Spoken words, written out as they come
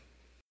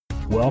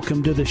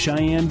Welcome to the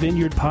Cheyenne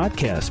Vineyard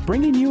Podcast,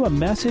 bringing you a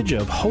message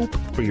of hope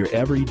for your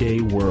everyday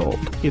world.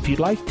 If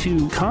you'd like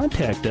to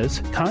contact us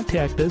at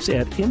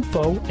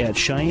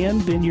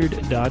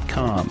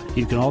info@CheyenneVineyard.com.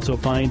 You can also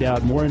find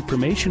out more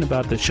information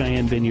about the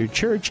Cheyenne Vineyard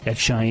Church at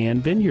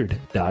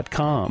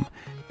CheyenneVineyard.com.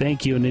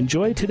 Thank you and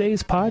enjoy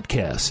today's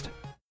podcast.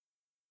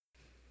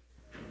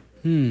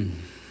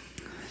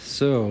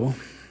 So,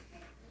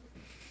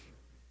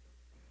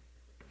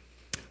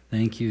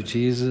 thank you,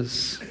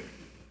 Jesus,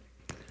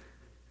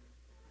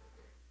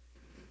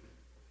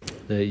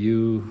 that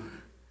you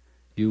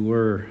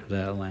were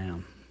that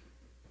Lamb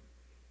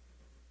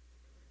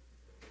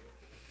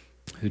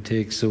who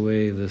takes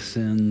away the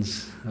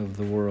sins of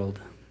the world.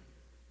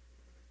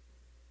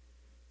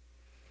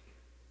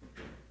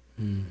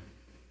 And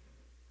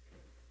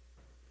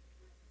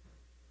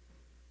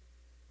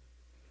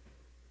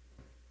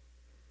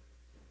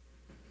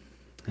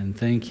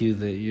thank you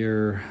that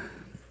you're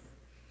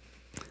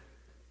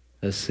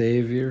a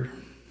Savior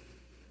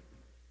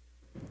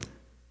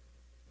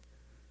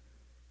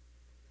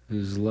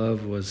whose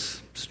love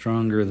was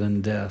stronger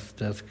than death.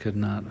 Death could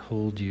not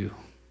hold you.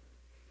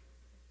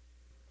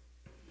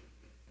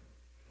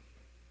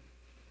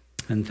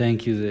 And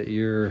thank you that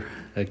you're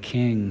a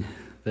King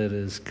that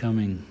is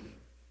coming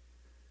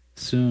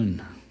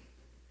soon.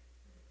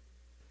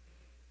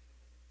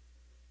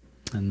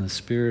 And the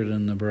Spirit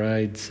and the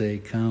bride say,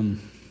 "Come,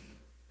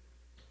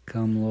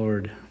 come,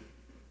 Lord."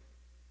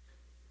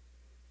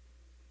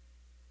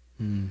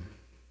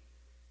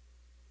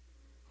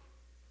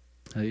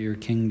 Let your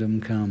kingdom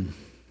come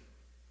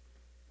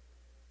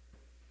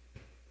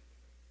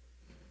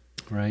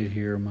right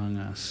here among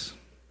us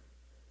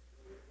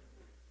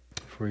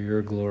for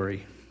your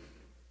glory.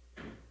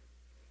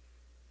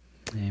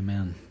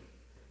 Amen.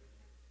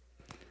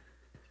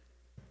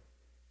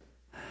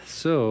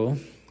 So,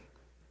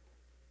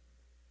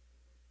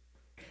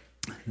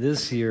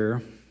 this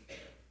year,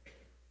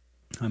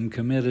 I'm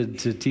committed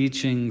to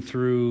teaching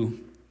through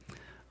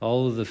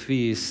all of the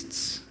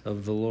feasts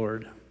of the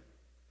Lord.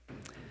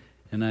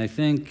 And I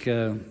think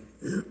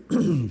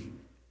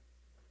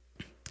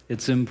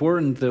it's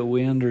important that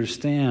we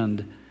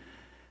understand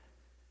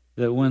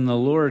that when the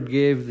Lord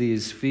gave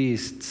these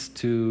feasts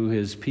to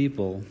his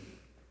people,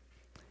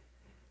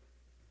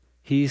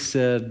 he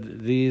said,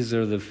 "These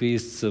are the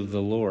feasts of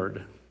the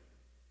Lord."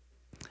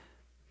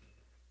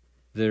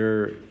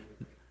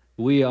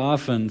 We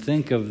often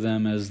think of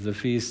them as the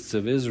feasts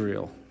of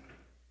Israel,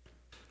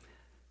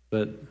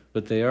 but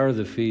they are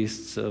the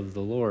feasts of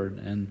the Lord.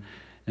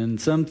 And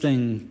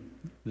something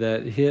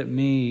that hit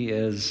me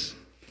as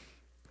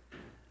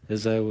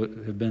I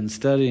have been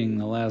studying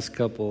the last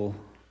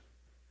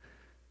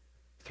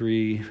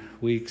 3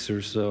 weeks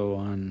or so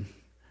on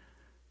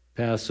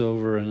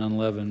Passover and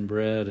unleavened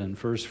bread and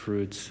first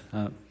fruits.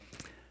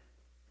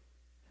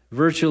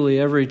 Virtually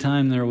every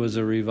time there was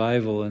a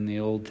revival in the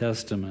Old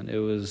Testament, it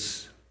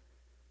was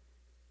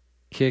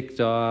kicked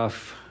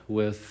off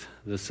with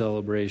the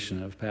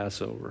celebration of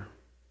Passover.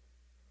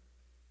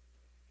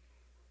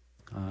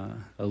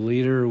 A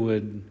leader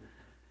would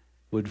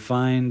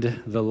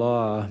find the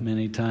law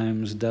many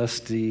times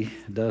dust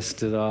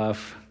it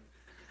off,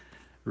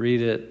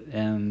 read it,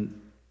 and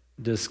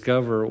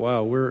discover,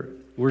 wow,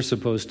 we're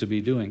supposed to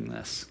be doing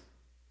this.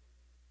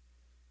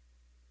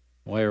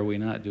 Why are we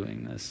not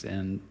doing this?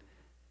 And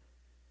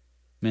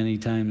many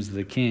times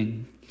the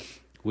king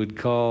would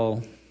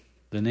call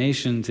the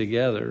nation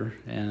together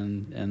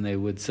and they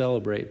would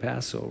celebrate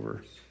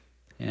Passover.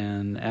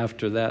 And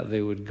after that,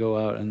 they would go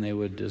out and they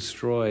would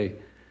destroy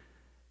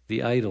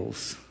the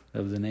idols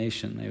of the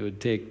nation. They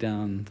would take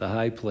down the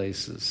high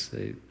places.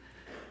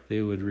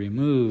 They would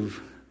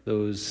remove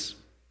those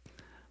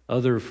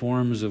other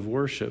forms of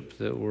worship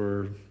that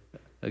were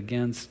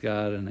against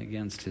God and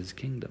against his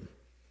kingdom.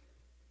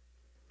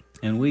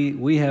 And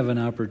we have an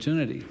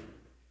opportunity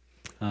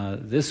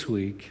this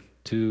week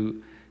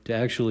to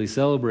actually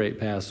celebrate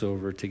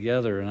Passover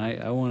together. And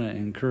I want to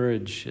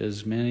encourage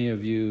as many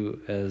of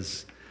you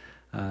as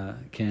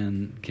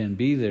can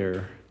be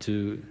there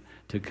to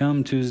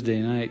come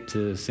Tuesday night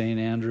to St.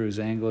 Andrew's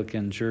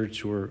Anglican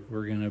Church. We're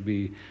going to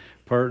be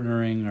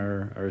partnering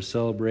our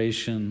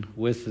celebration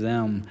with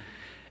them.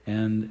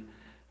 And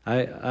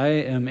I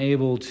am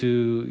able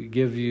to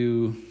give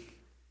you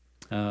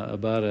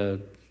about a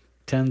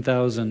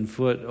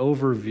 10,000-foot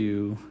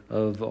overview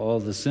of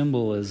all the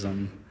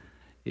symbolism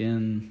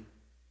in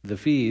the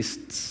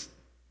feasts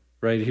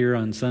right here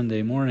on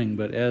Sunday morning.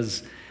 But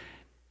as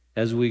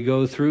we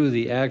go through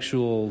the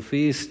actual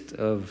feast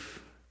of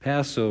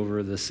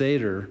Passover, the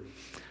Seder,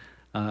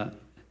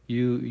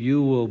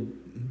 you will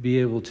be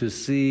able to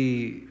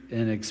see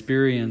and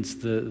experience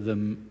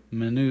the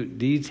minute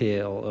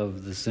detail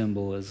of the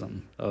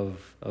symbolism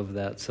of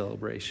that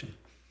celebration.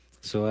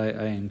 So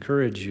I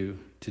encourage you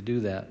to do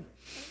that.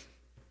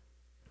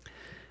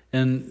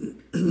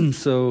 And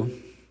so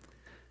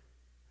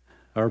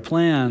our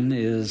plan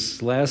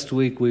is, last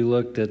week we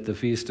looked at the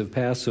Feast of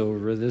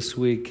Passover. This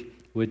week,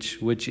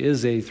 which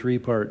is a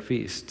 3-part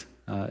feast.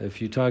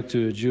 If you talk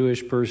to a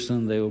Jewish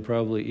person, they will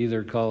probably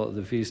either call it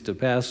the Feast of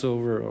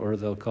Passover or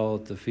they'll call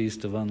it the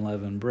Feast of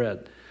Unleavened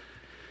Bread.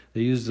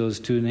 They use those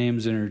two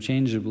names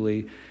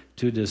interchangeably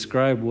to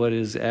describe what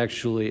is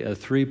actually a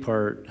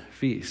three-part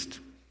feast: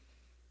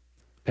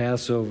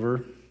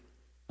 Passover,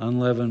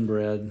 unleavened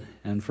bread,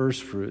 and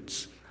first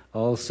fruits,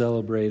 all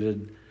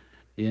celebrated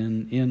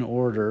in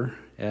order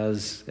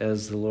as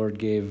the Lord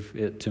gave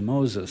it to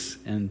Moses.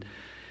 And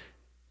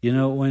you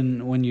know,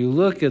 when you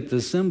look at the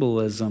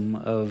symbolism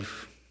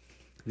of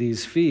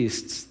these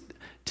feasts,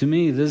 to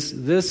me,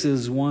 this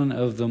is one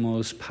of the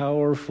most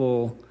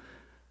powerful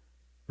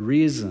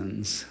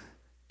reasons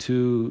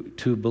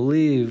to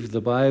believe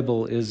the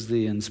Bible is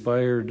the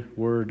inspired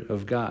Word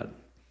of God.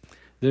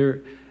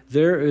 There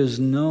is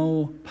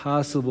no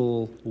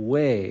possible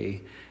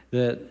way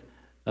that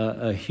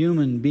a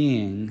human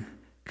being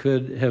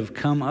could have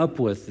come up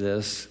with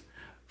this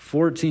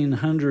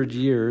 1,400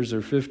 years or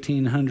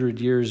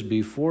 1,500 years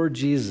before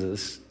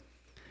Jesus,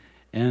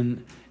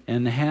 and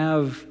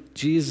have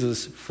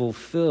Jesus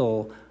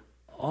fulfill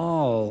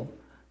all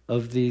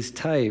of these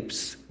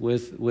types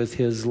with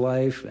his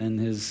life and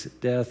his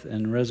death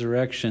and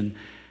resurrection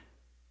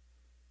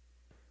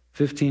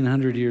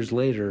 1,500 years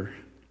later.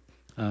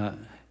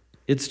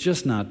 It's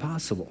just not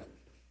possible.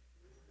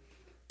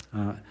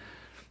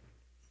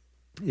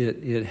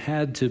 It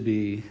had to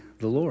be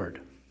the Lord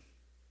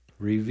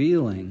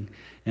revealing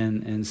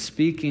and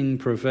speaking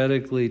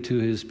prophetically to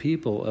his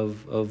people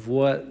of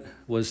what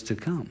was to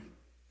come.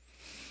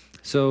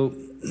 So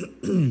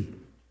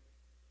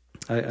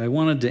I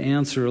wanted to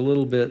answer a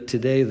little bit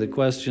today the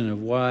question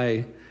of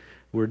why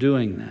we're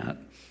doing that,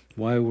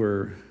 why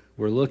we're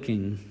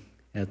looking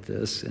at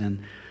this,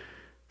 and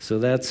so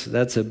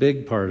that's a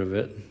big part of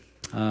it.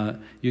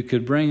 You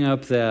could bring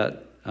up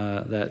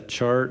that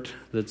chart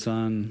that's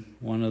on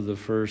one of the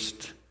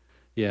first,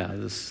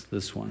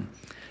 this one.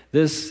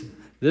 This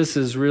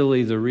is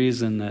really the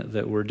reason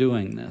that we're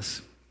doing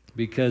this,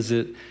 because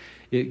it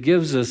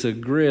gives us a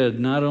grid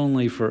not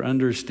only for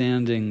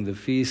understanding the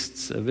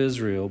feasts of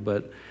Israel,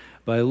 but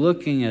by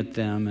looking at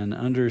them and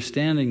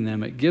understanding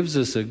them, it gives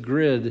us a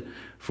grid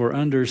for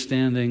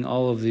understanding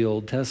all of the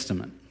Old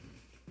Testament.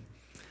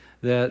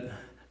 That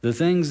the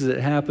things that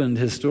happened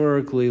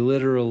historically,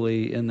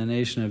 literally in the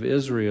nation of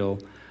Israel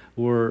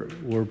were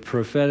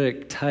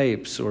prophetic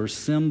types or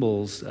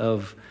symbols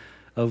of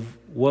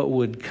what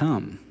would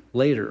come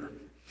later.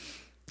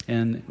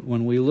 And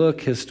when we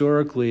look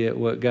historically at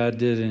what God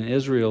did in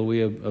Israel,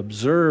 we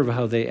observe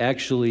how they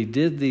actually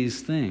did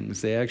these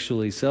things. They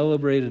actually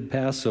celebrated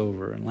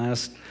Passover. And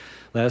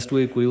last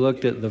week we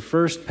looked at the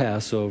first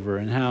Passover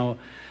and how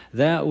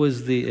that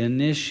was the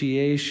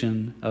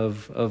initiation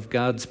of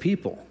God's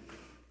people.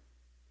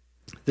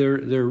 There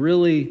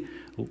really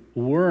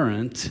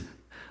weren't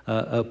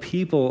a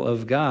people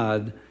of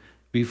God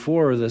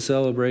before the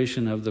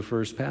celebration of the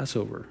first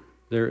Passover.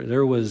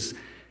 There was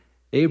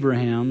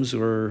Abraham's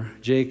or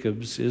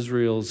Jacob's,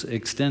 Israel's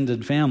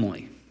extended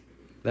family.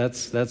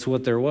 That's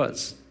what there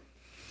was.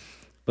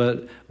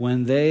 But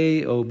when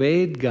they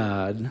obeyed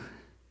God,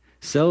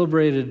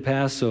 celebrated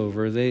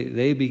Passover,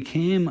 they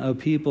became a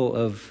people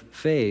of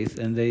faith,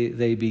 and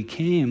they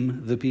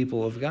became the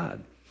people of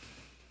God.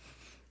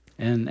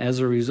 And as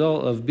a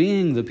result of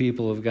being the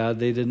people of God,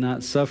 they did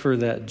not suffer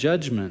that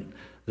judgment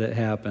that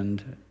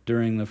happened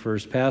during the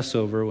first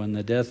Passover when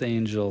the death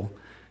angel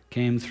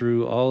came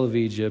through all of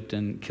Egypt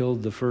and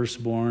killed the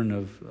firstborn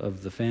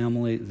of the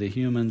family, the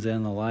humans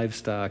and the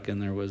livestock,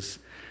 and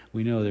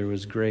we know there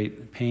was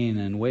great pain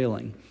and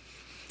wailing.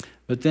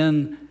 But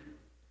then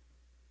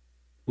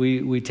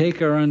we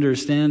take our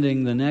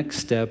understanding the next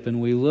step,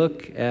 and we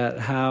look at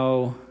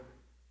how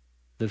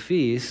the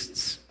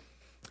feasts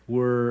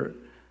were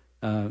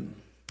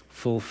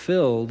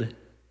fulfilled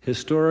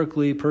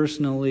historically,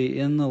 personally,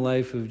 in the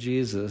life of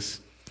Jesus.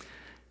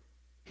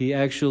 He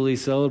actually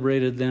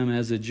celebrated them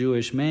as a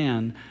Jewish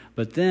man,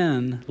 but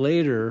then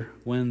later,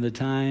 when the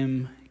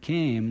time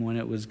came, when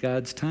it was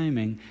God's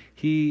timing,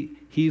 he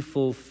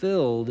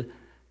fulfilled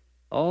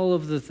all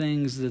of the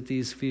things that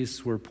these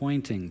feasts were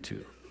pointing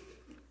to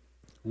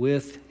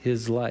with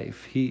his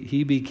life.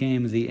 He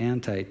became the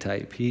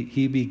antitype.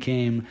 He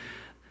became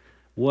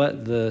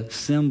what the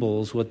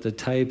symbols, what the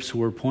types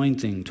were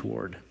pointing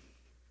toward.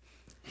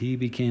 He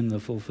became the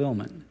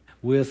fulfillment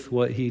with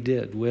what he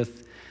did,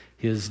 with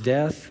his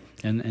death.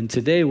 And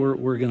today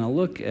we're going to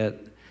look at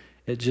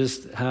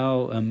just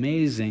how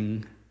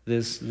amazing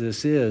this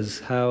is,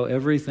 how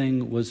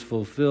everything was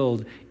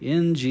fulfilled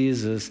in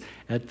Jesus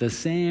at the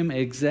same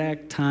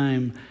exact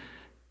time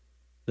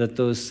that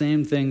those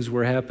same things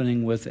were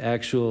happening with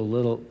actual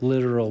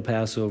literal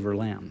Passover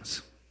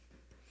lambs.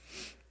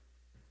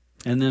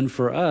 And then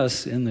for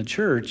us in the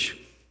church,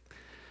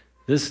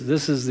 this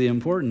is the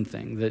important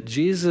thing, that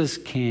Jesus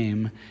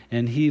came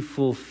and he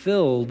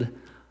fulfilled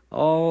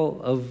all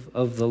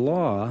of the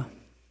law,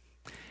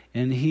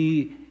 and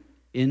he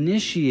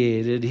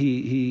initiated,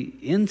 he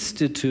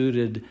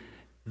instituted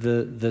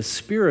the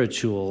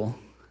spiritual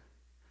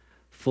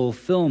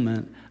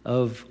fulfillment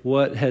of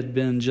what had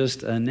been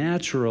just a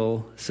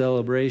natural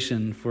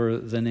celebration for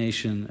the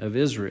nation of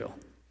Israel.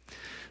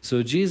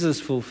 So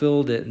Jesus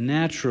fulfilled it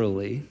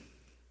naturally,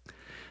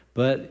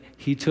 but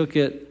he took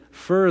it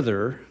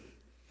further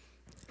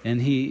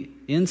and he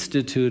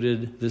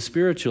instituted the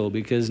spiritual,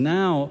 because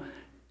now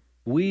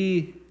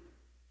we,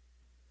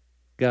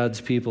 God's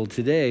people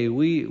today,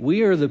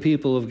 we are the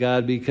people of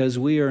God because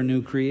we are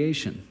new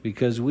creation,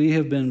 because we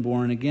have been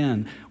born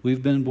again.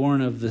 We've been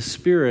born of the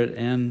Spirit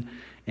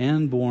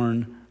and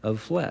born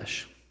of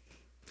flesh.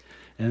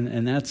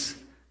 And that's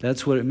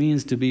what it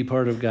means to be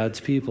part of God's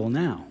people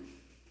now.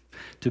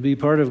 To be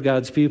part of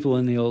God's people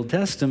in the Old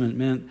Testament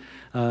meant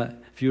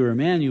if you were a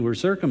man, you were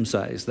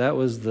circumcised. That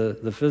was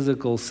the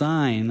physical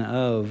sign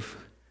of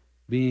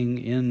being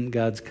in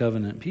God's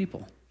covenant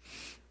people.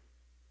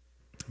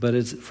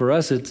 But for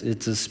us,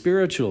 it's a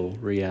spiritual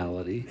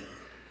reality,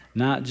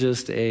 not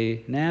just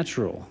a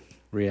natural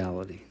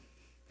reality.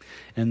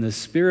 And the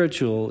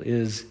spiritual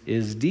is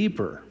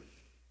deeper.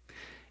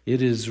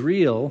 It is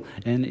real,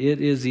 and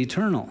it is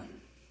eternal,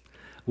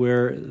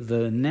 where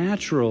the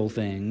natural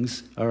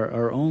things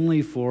are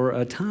only for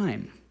a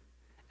time,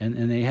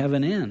 and they have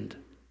an end.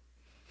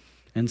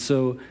 And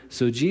so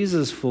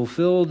Jesus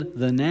fulfilled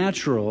the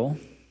natural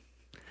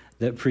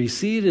that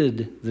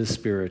preceded the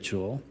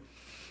spiritual,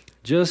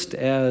 just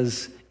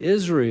as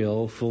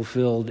Israel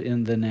fulfilled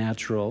in the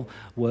natural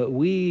what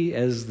we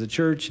as the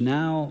church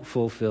now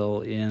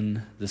fulfill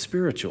in the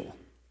spiritual.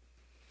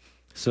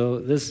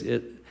 So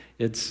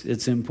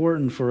it's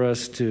important for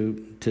us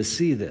to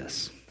see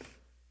this.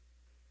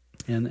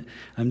 And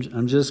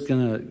I'm just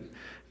going to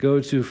go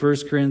to 1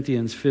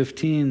 Corinthians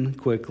 15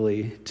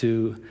 quickly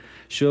to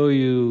show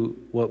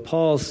you what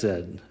Paul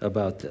said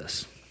about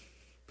this.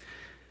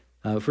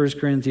 1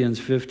 Corinthians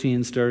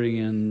 15, starting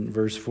in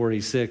verse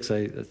 46,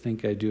 I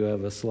think I do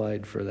have a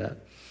slide for that.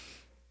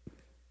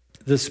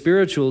 The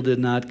spiritual did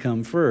not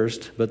come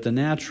first, but the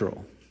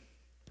natural.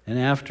 And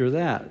after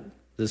that,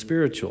 the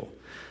spiritual.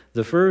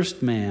 The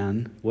first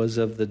man was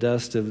of the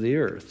dust of the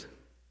earth,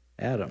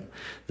 Adam.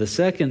 The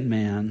second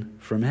man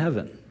from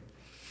heaven.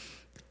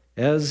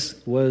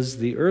 As was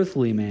the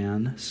earthly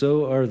man,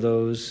 so are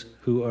those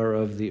who are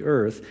of the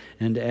earth,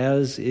 and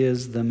as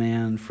is the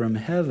man from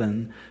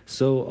heaven,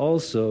 so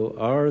also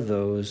are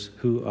those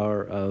who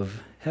are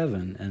of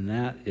heaven, and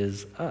that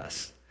is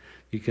us.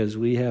 Because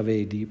we have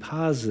a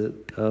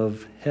deposit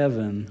of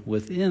heaven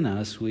within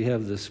us. We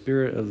have the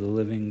Spirit of the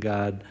living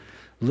God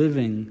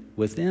living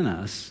within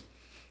us.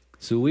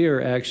 So we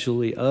are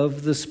actually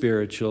of the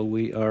spiritual.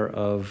 We are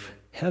of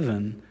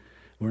heaven.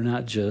 We're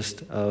not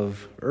just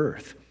of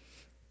earth.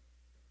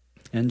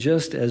 And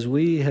just as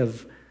we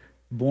have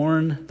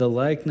borne the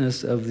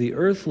likeness of the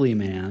earthly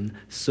man,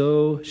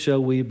 so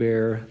shall we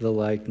bear the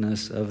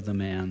likeness of the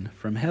man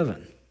from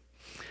heaven.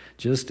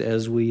 Just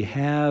as we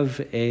have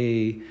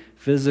a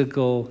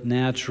physical,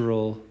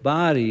 natural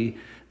body,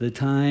 the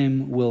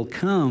time will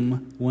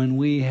come when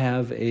we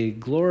have a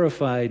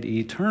glorified,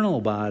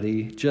 eternal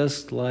body,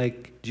 just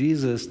like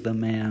Jesus, the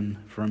man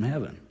from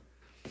heaven.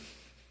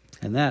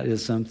 And that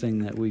is something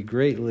that we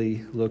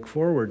greatly look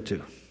forward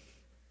to.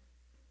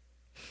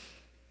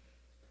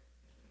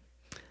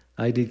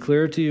 I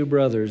declare to you,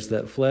 brothers,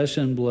 that flesh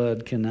and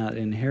blood cannot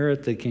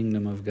inherit the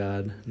kingdom of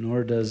God,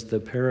 nor does the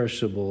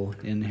perishable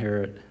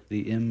inherit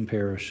the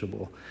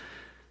imperishable.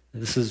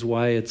 This is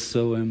why it's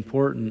so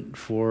important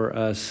for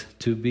us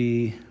to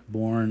be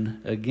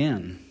born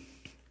again.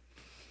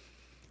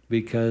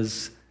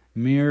 Because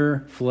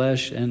mere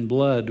flesh and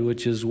blood,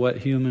 which is what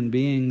human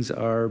beings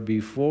are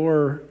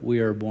before we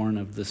are born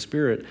of the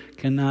Spirit,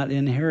 cannot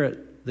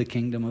inherit the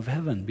kingdom of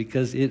heaven,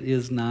 because it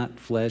is not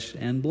flesh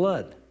and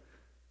blood.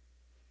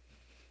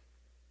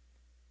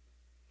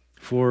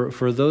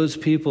 For those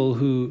people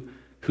who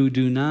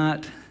do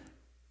not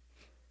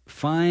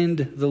find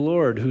the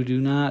Lord, who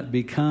do not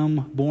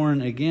become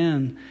born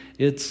again,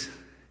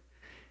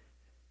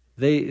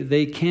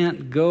 they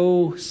can't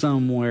go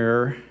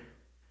somewhere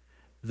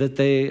that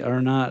they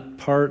are not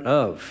part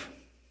of.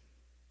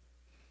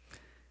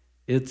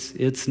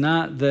 It's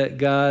not that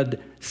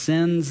God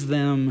sends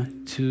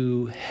them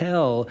to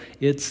hell,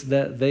 it's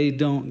that they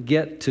don't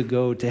get to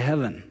go to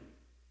heaven.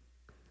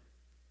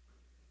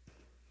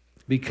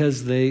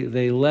 Because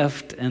they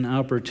left an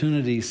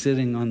opportunity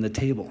sitting on the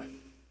table.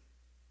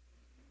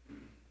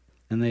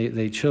 And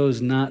they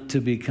chose not to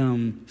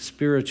become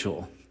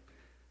spiritual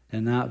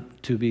and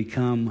not to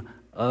become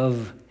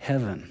of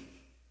heaven.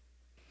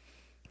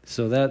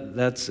 So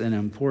that's an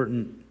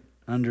important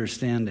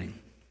understanding.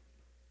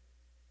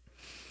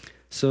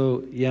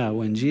 So,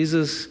 when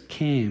Jesus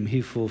came,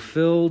 he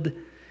fulfilled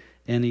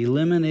and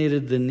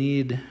eliminated the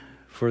need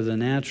for the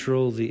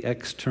natural, the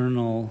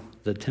external,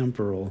 the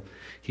temporal.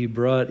 He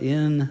brought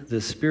in the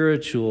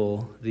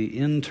spiritual, the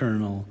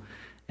internal,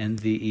 and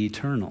the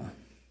eternal.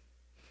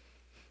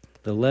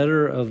 The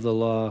letter of the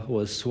law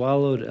was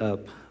swallowed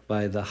up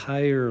by the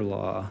higher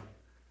law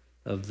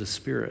of the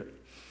Spirit.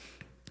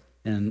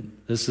 And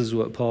this is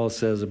what Paul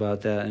says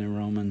about that in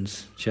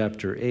Romans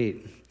chapter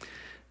 8.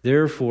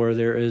 Therefore,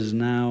 there is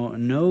now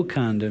no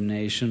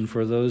condemnation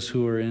for those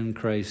who are in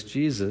Christ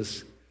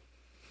Jesus.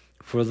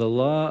 For the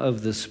law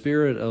of the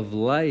Spirit of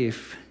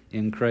life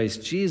in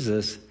Christ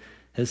Jesus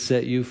has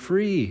set you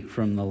free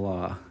from the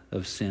law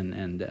of sin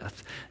and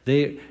death.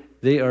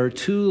 They are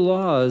two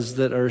laws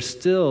that are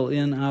still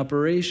in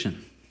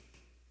operation.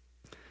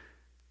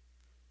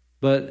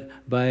 But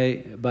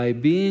by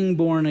being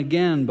born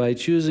again, by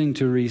choosing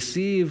to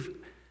receive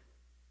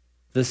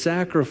the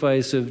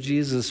sacrifice of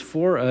Jesus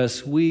for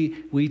us,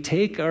 we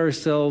take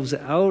ourselves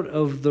out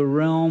of the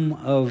realm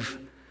of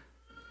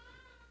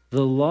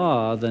the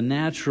law, the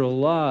natural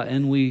law,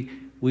 and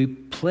we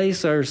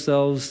place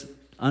ourselves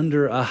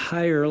under a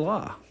higher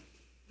law,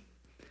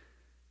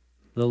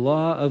 the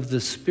law of the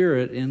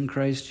Spirit in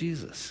Christ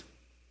Jesus.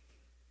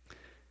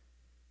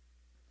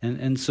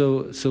 And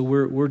so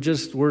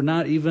we're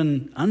not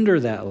even under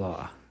that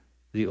law,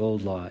 the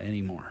old law,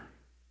 anymore,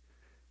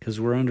 because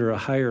we're under a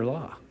higher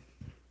law.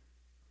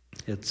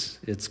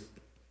 It's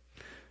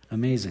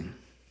amazing.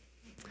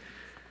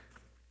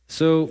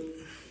 So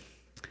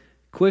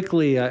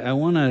quickly, I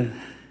want to,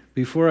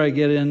 before I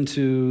get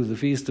into the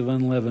Feast of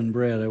Unleavened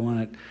Bread, I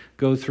want to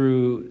go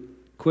through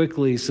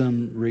quickly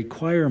some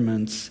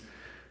requirements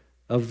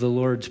of the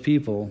Lord's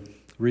people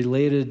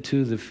related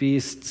to the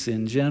feasts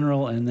in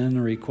general, and then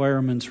the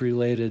requirements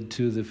related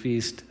to the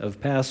Feast of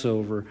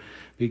Passover,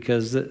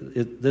 because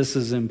this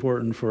is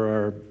important for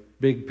our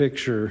big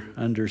picture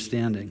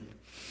understanding.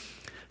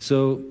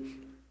 So,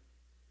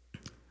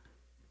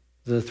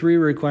 the three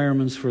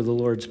requirements for the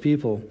Lord's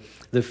people.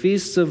 The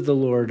feasts of the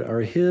Lord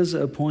are His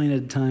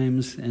appointed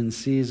times and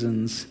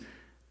seasons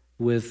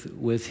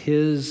with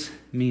His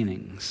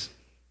meanings.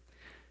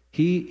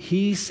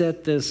 He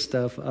set this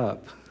stuff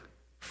up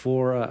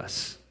for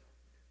us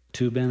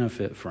to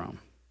benefit from.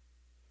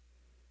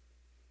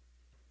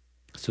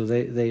 So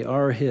they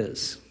are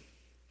His.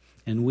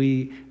 And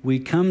we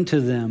come to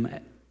them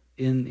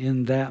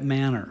in that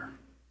manner.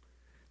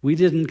 We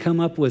didn't come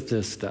up with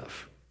this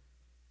stuff.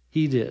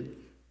 He did.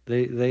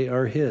 They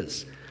are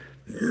His.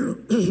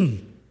 The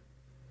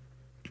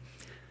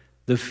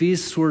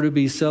feasts were to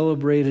be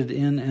celebrated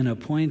in an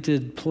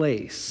appointed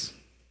place.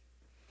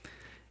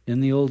 In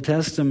the Old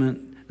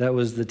Testament, that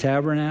was the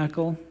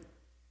tabernacle,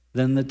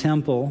 then the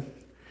temple.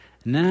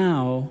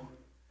 Now,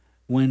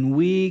 when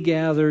we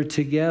gather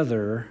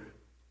together,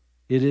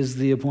 it is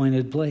the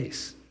appointed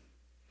place.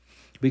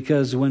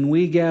 Because when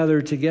we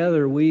gather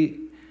together, we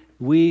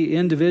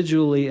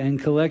individually and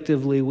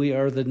collectively, we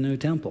are the new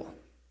temple.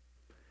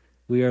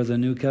 We are the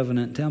new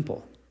covenant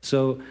temple.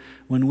 So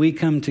when we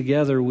come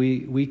together,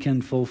 we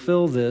can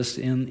fulfill this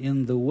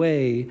in the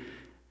way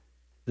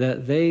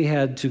that they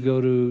had to go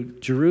to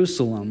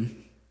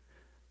Jerusalem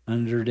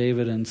under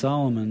David and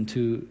Solomon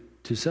to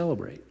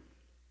celebrate.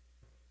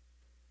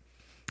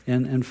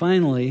 And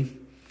finally,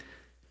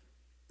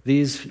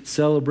 these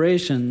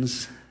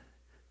celebrations,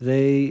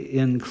 they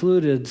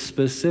included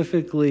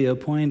specifically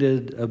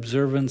appointed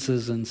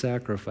observances and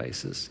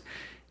sacrifices.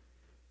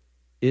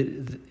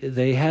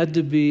 They had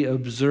to be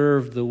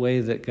observed the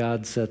way that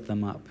God set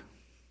them up,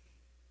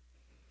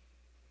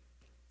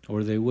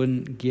 or they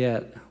wouldn't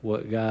get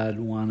what God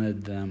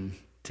wanted them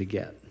to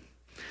get.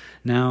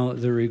 Now,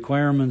 the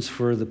requirements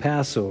for the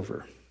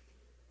Passover.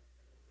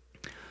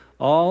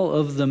 All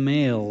of the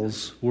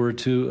males were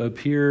to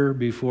appear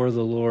before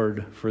the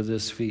Lord for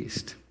this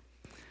feast.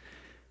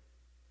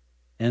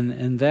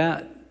 And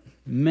that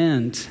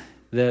meant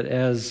that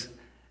as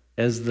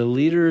the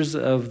leaders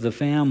of the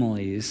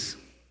families,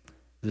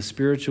 the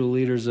spiritual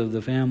leaders of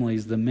the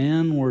families, the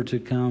men were to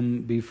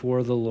come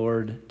before the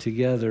Lord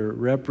together,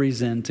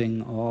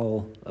 representing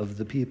all of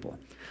the people.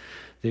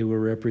 They were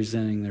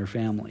representing their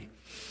family.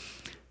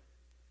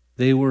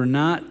 They were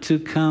not to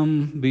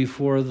come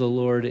before the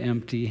Lord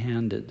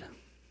empty-handed.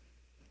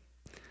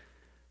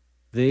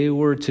 They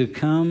were to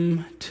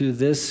come to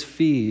this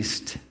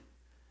feast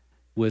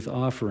with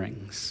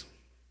offerings.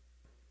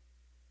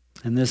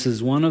 And this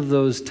is one of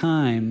those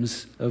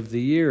times of the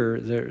year,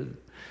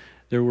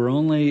 there were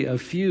only a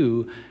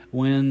few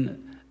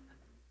when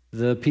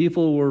the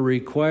people were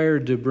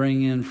required to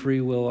bring in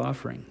free will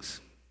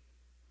offerings.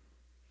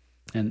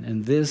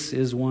 And this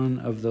is one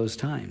of those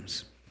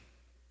times.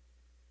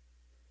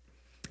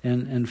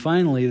 And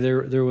finally,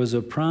 there was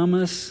a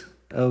promise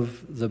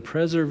of the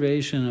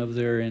preservation of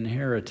their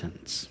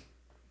inheritance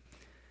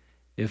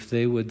if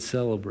they would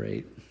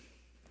celebrate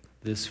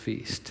this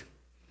feast.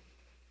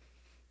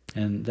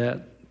 And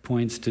that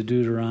points to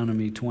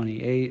Deuteronomy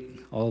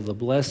 28, all the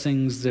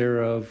blessings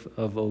thereof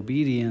of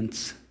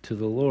obedience to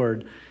the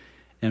Lord.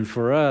 And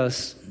for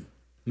us,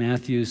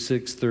 Matthew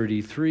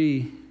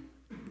 6:33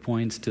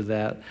 points to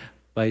that.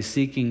 By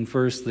seeking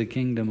first the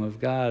kingdom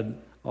of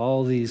God,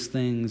 all these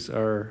things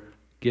are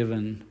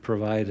given,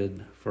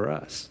 provided for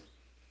us.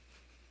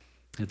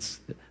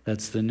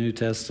 That's the New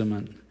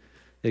Testament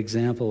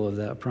example of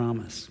that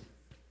promise.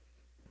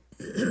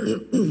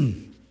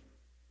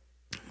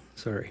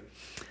 Sorry.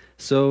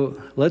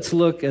 So let's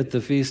look at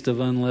the Feast of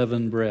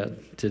Unleavened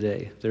Bread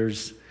today.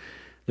 There's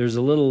there's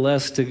a little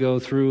less to go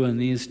through in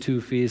these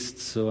two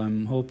feasts, so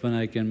I'm hoping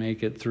I can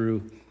make it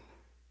through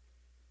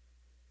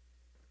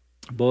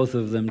both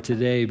of them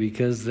today,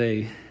 because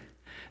they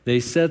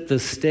set the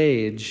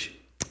stage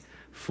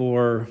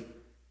for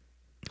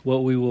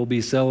what we will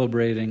be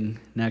celebrating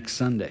next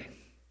Sunday.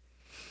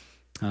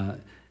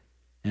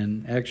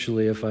 And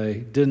actually, if I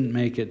didn't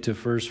make it to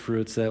first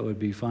fruits, that would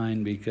be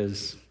fine,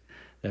 because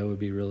that would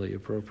be really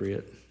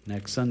appropriate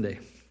next Sunday,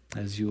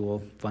 as you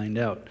will find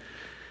out.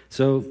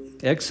 So,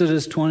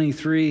 Exodus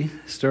 23,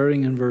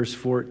 starting in verse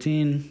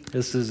 14,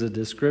 this is a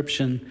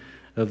description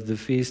of the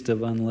Feast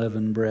of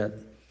Unleavened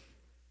Bread.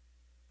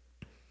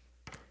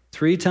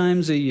 3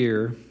 times a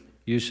year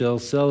you shall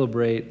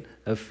celebrate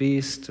a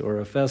feast or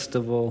a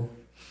festival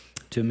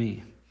to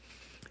me.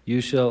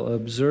 You shall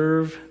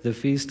observe the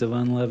Feast of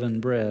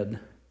Unleavened Bread.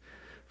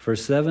 For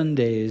 7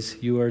 days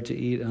you are to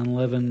eat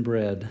unleavened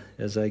bread,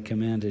 as I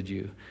commanded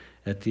you,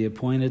 at the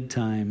appointed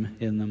time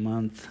in the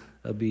month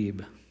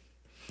Abib.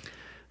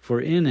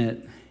 For in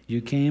it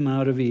you came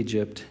out of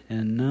Egypt,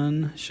 and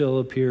none shall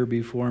appear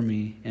before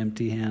me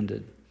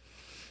empty-handed.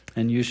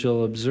 And you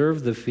shall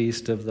observe the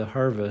feast of the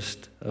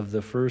harvest of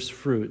the first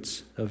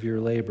fruits of your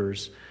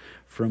labors,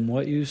 from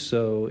what you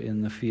sow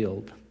in the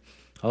field.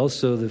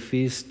 Also the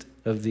feast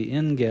of the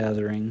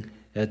ingathering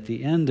at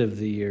the end of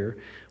the year,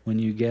 when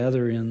you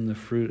gather in the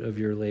fruit of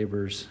your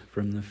labors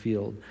from the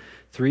field.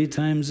 3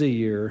 times a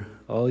year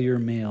all your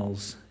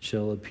males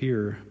shall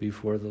appear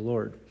before the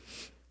Lord.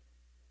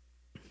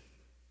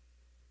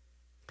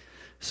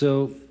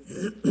 So,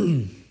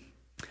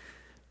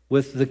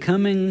 with the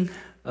coming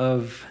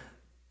of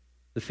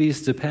the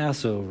Feast of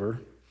Passover,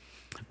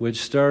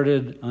 which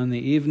started on the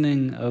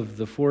evening of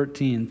the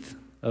 14th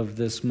of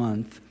this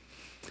month,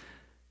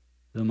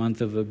 the month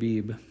of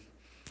Abib,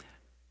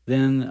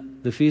 then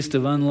the Feast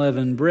of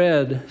Unleavened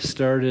Bread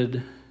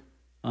started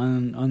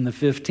on the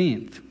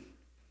 15th.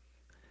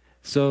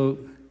 So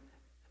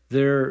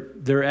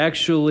they're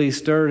actually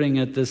starting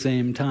at the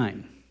same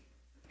time,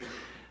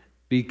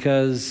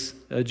 because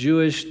a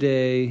Jewish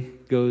day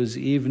goes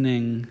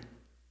evening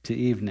to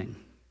evening.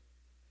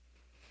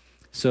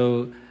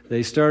 So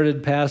they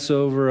started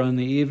Passover on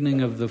the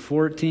evening of the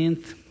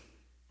 14th.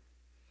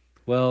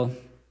 Well,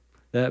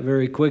 that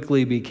very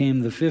quickly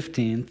became the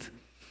 15th,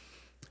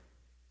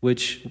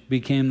 which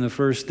became the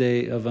first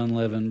day of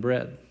unleavened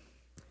bread.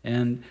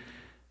 And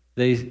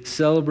they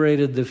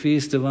celebrated the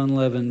Feast of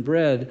Unleavened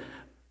Bread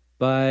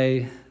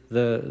by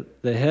the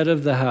head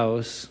of the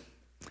house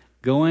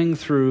going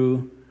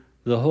through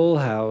the whole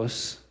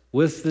house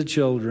with the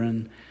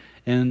children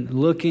and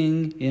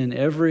looking in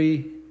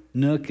every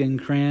nook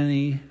and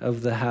cranny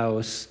of the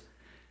house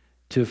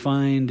to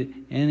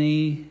find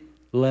any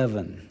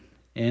leaven,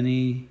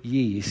 any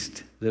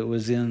yeast that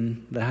was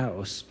in the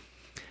house.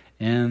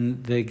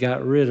 And they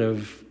got rid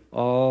of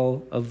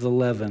all of the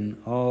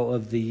leaven, all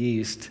of the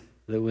yeast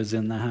that was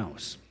in the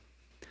house.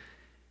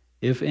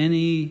 If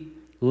any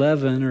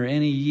leaven or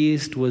any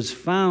yeast was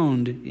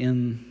found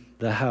in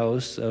the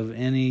house of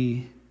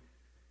any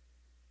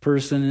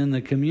person in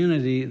the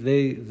community,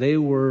 they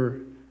were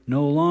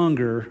no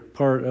longer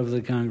part of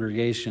the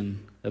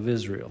congregation of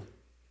Israel.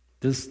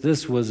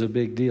 This was a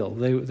big deal.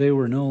 They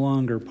were no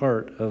longer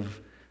part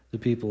of the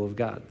people of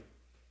God.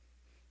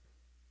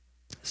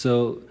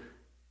 So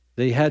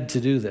they had to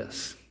do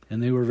this,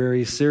 and they were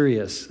very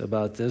serious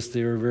about this.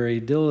 They were very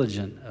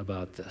diligent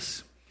about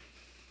this.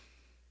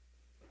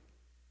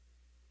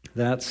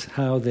 That's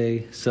how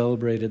they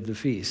celebrated the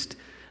feast.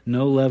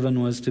 No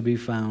leaven was to be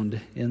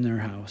found in their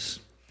house.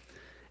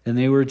 And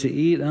they were to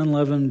eat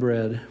unleavened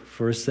bread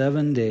for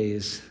 7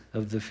 days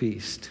of the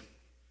feast.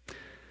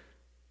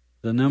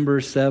 The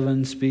number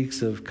 7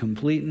 speaks of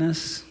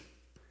completeness,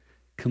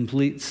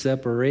 complete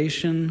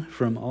separation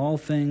from all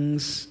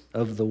things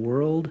of the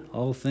world,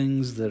 all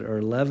things that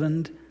are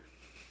leavened,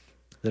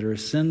 that are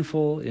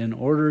sinful, in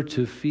order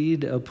to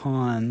feed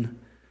upon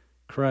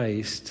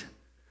Christ,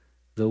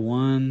 the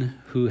one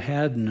who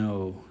had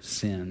no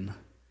sin,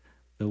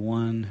 the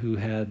one who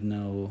had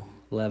no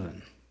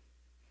leaven.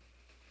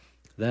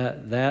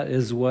 That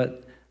is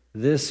what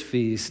this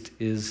feast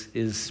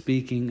is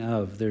speaking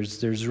of.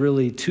 There's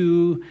really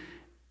 2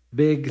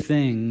 big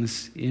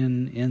things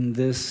in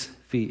this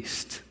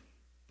feast.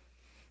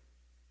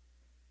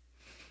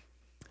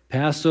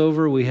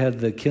 Passover, we had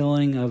the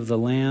killing of the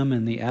lamb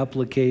and the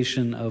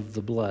application of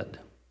the blood.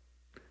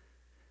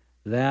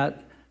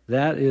 That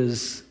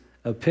is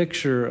a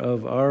picture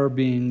of our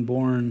being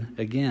born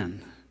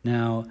again.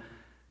 Now,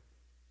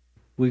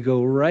 we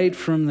go right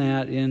from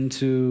that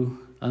into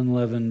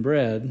unleavened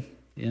bread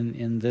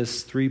in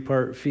this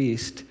 3-part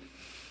feast.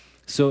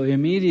 So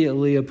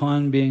immediately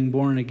upon being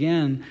born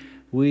again,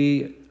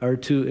 we are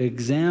to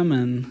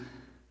examine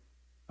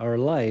our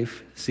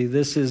life. See,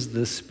 this is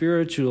the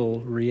spiritual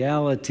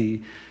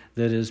reality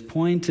that is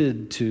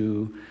pointed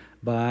to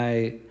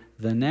by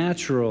the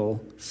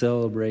natural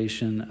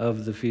celebration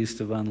of the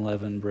Feast of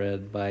Unleavened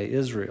Bread by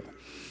Israel.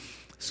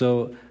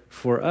 So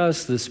for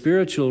us, the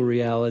spiritual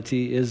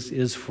reality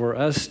is for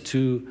us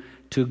to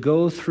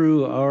go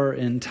through our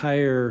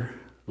entire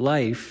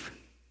life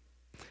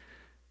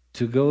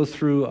to go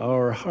through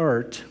our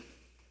heart,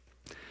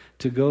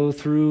 to go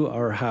through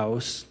our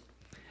house,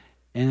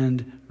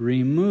 and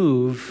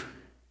remove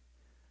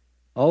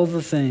all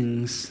the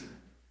things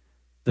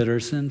that are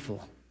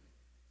sinful.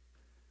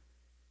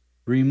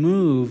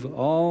 Remove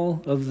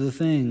all of the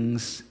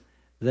things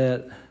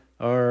that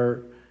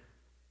are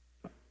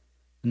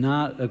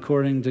not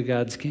according to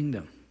God's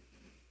kingdom.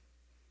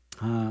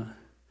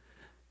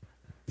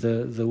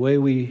 The way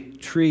we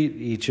treat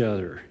each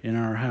other in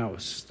our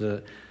house,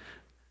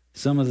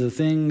 some of the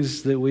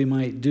things that we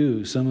might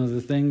do, some of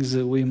the things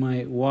that we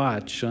might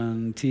watch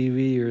on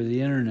TV or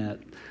the internet,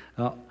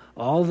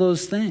 all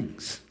those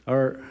things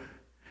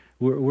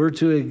we're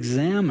to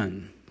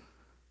examine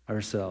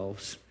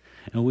ourselves,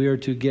 and we are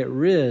to get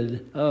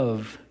rid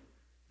of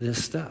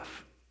this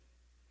stuff.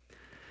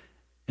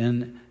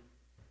 And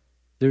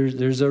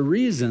there's a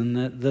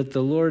reason that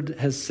the Lord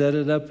has set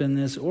it up in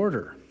this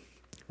order.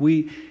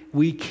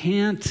 We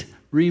can't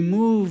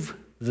remove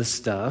the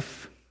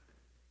stuff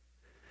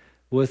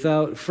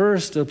without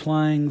first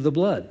applying the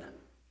blood.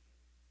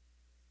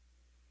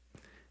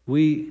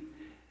 We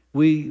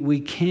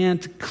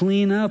can't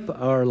clean up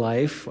our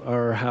life,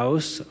 our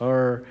house,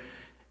 our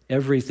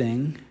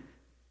everything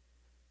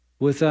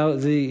without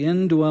the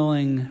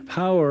indwelling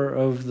power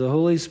of the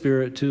Holy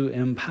Spirit to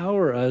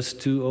empower us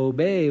to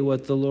obey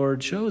what the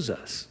Lord shows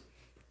us.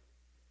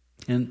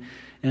 And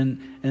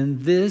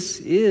this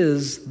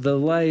is the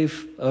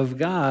life of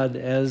God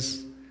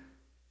as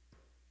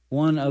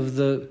one of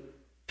the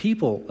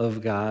people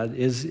of God,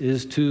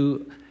 is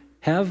to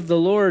have the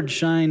Lord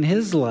shine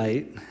His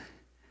light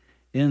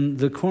in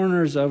the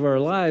corners of our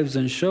lives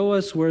and show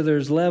us where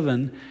there's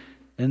leaven,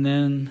 and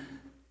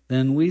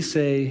then we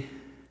say,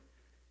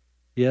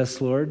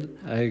 yes, Lord,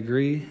 I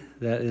agree,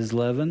 that is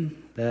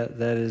leaven, that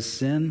is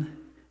sin,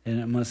 and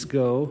it must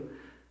go.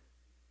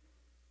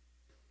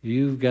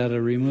 You've got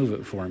to remove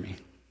it for me.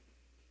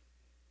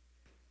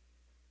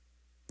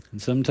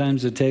 And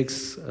sometimes it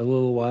takes a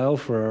little while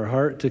for our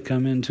heart to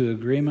come into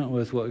agreement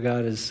with what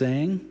God is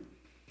saying.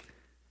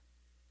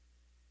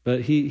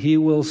 But He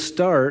will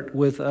start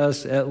with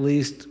us at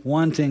least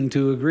wanting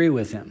to agree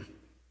with Him.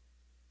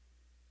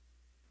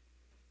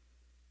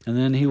 And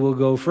then He will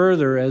go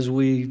further as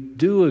we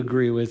do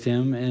agree with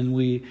Him, and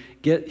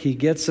He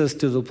gets us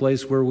to the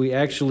place where we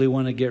actually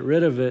want to get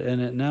rid of it, and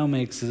it now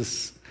makes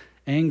us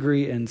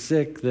angry and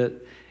sick that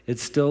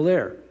it's still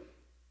there.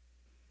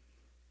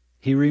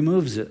 He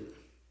removes it.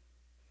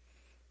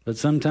 But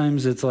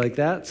sometimes it's like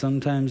that,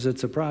 sometimes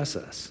it's a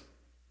process.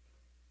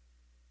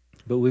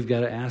 But we've got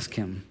to ask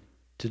Him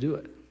to do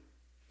it.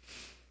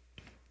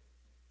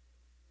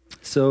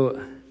 So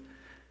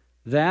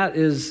that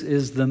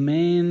is the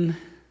main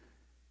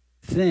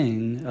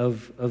thing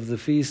of the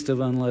Feast of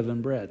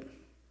Unleavened Bread.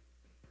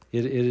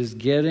 It is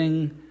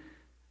getting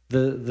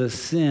the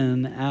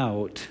sin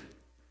out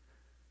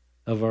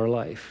of our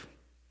life.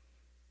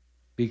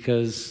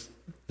 Because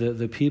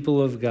the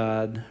people of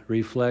God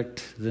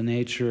reflect the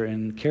nature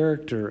and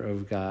character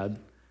of God,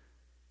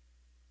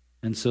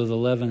 and so the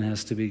leaven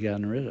has to be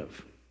gotten rid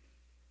of.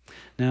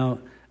 Now,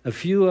 a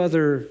few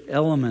other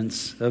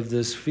elements of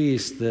this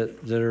feast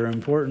that are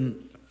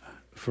important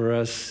for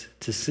us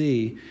to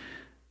see.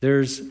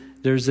 There's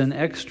an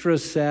extra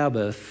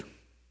Sabbath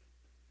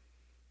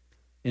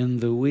in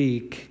the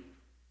week,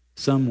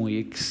 some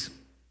weeks,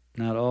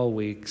 not all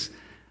weeks,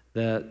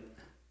 that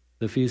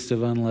the Feast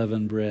of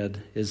Unleavened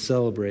Bread is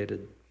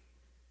celebrated.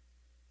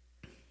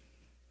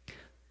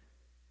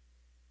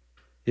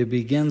 It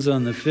begins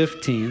on the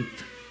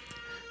 15th,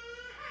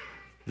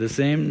 the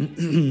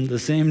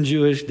same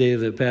Jewish day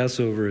that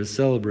Passover is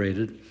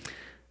celebrated.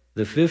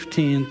 The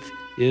 15th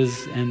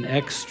is an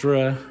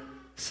extra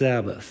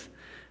Sabbath,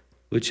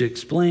 which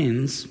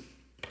explains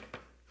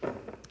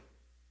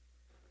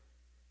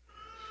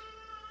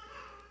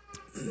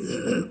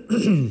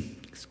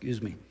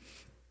excuse me.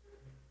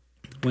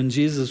 When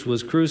Jesus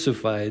was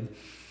crucified,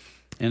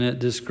 and it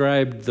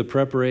described the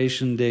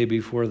preparation day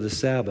before the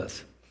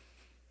Sabbath.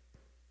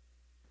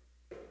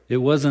 It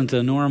wasn't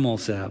a normal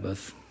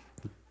Sabbath,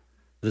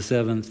 the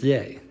seventh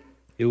day.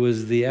 It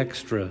was the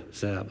extra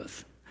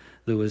Sabbath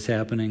that was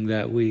happening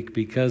that week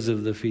because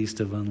of the Feast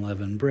of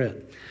Unleavened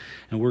Bread.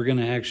 And we're going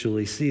to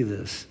actually see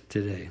this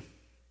today.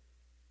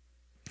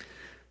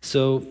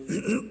 So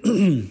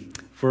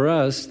for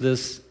us,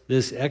 this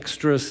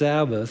extra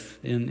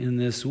Sabbath in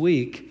this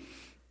week,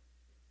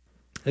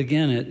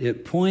 again,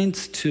 it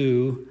points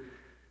to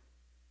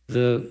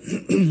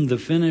the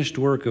finished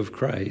work of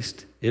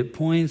Christ. It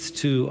points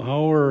to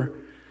our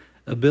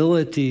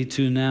ability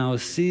to now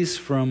cease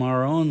from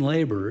our own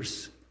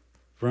labors,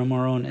 from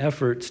our own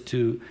efforts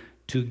to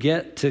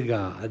get to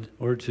God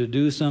or to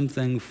do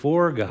something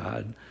for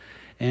God,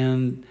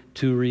 and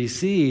to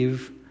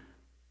receive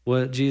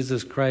what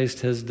Jesus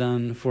Christ has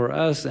done for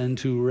us and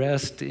to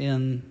rest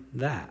in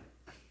that.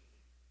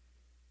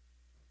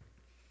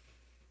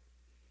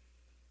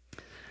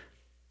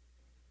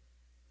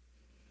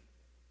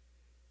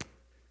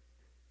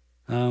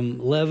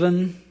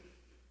 Leaven,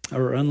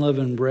 or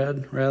unleavened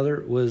bread,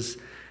 rather, was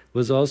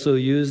was also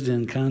used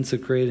in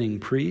consecrating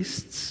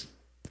priests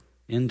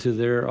into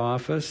their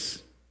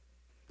office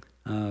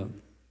and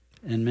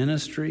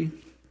ministry.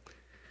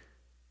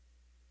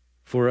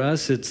 For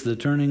us, it's the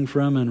turning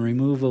from and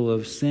removal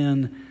of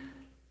sin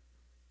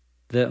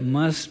that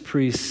must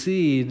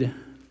precede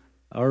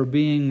our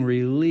being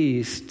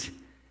released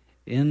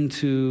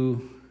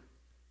into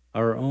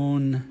our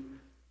own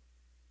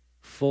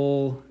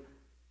full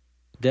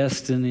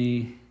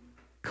destiny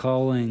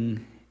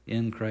calling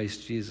in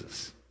Christ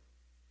Jesus.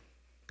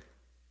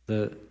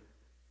 The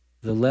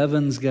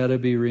leaven's got to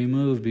be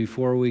removed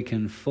before we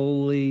can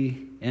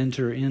fully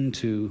enter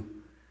into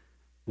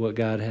what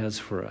God has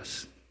for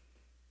us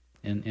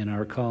in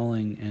our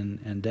calling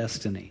and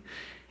destiny.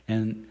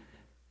 And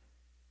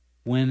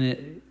when a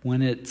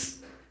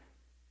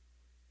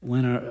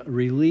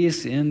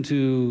release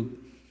into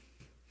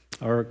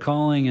our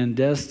calling and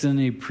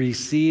destiny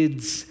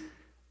precedes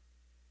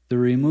the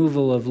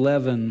removal of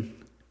leaven,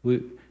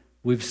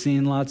 we've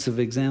seen lots of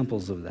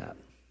examples of that,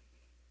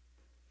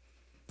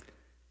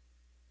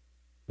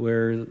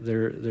 where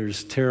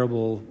there's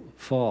terrible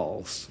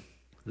falls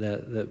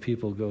that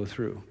people go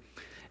through.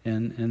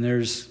 And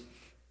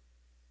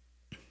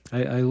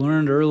I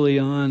learned early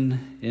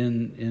on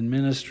in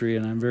ministry,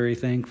 and I'm very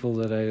thankful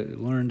that I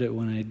learned it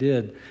when I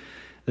did,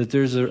 that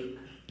there's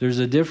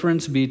a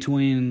difference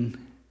between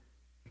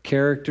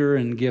character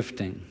and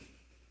gifting.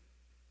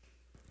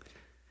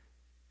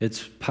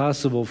 It's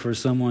possible for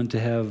someone to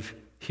have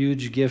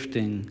huge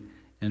gifting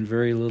and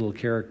very little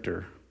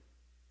character.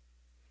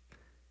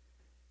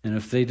 And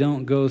if they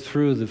don't go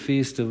through the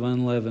Feast of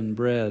Unleavened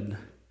Bread,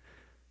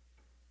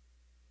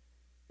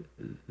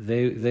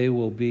 they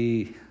will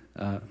be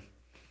a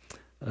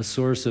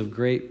source of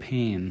great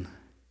pain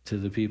to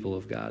the people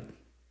of God.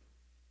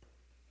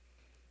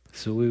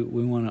 So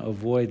we want to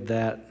avoid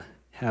that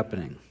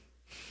happening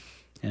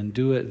and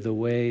do it the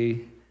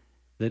way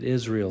that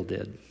Israel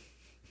did.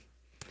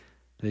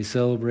 They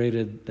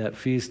celebrated that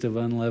Feast of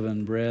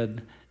Unleavened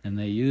Bread, and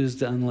they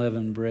used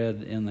unleavened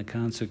bread in the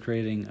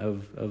consecrating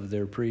of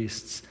their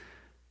priests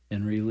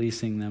and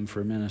releasing them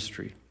for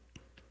ministry.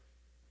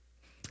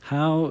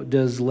 How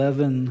does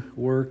leaven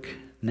work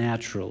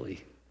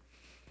naturally?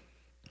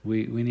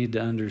 We need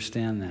to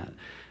understand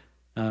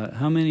that.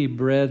 How many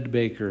bread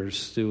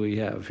bakers do we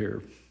have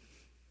here?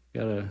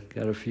 Got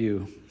a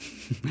few.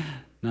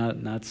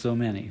 Not so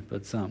many,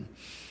 but some.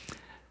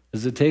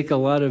 Does it take a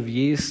lot of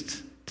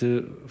yeast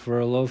for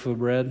a loaf of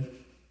bread?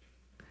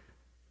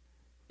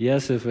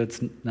 Yes, if it's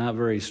not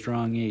very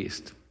strong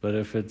yeast. But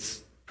if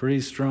it's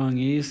pretty strong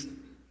yeast,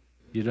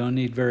 you don't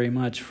need very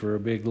much for a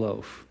big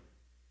loaf.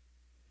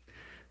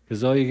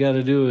 Because all you got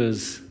to do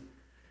is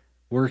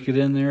work it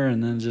in there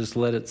and then just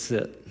let it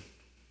sit.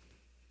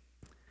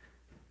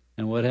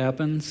 And what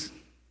happens?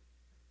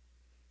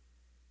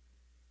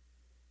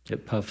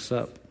 It puffs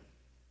up.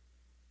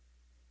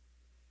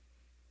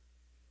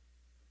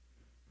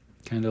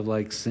 Kind of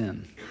like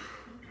sin.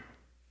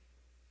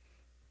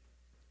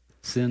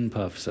 Sin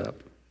puffs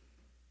up.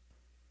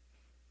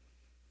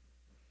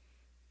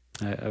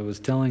 I was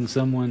telling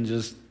someone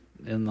just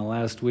in the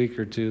last week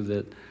or two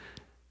that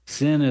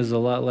sin is a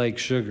lot like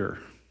sugar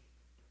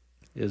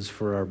is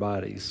for our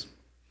bodies.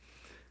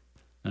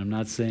 And I'm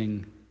not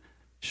saying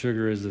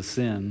sugar is a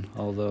sin,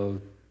 although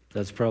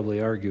that's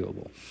probably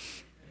arguable.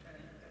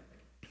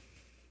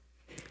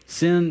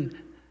 Sin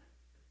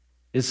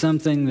is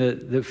something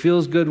that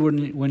feels good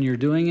when you're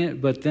doing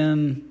it, but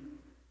then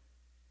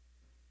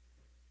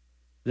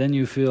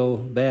you feel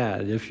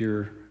bad if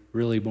you're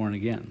really born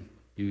again.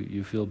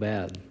 You feel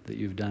bad that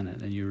you've done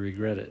it, and you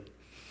regret it.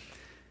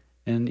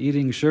 And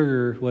eating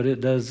sugar, what it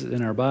does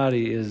in our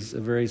body is a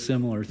very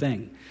similar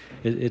thing.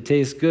 It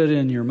tastes good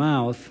in your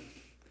mouth,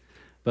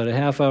 but a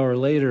half hour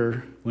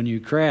later, when you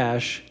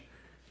crash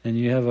and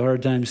you have a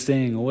hard time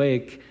staying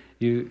awake,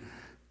 you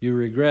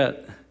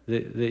regret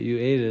that you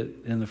ate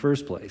it in the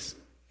first place,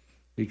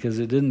 because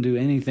it didn't do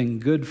anything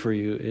good for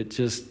you.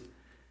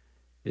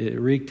 It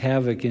wreaked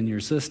havoc in your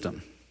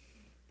system.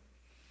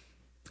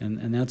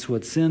 And that's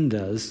what sin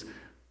does,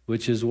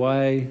 which is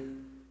why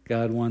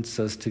God wants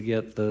us to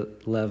get the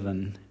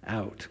leaven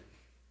out.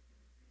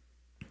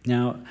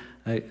 Now,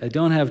 I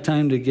don't have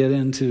time to get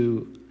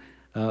into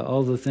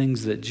all the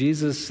things that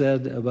Jesus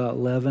said about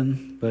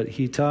leaven, but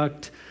he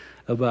talked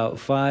about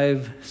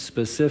 5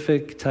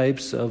 specific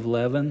types of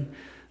leaven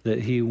that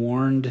he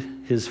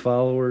warned his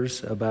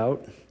followers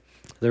about.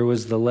 There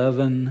was the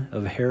leaven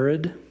of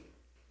Herod,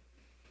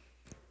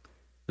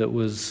 that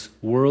was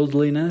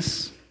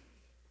worldliness.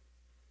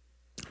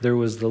 There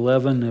was the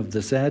leaven of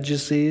the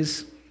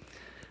Sadducees,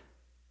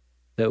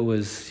 that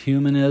was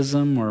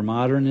humanism or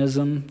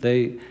modernism.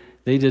 They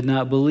did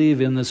not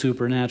believe in the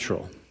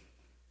supernatural.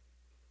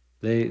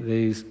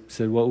 They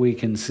said what we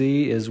can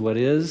see is what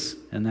is,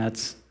 and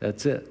that's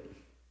it.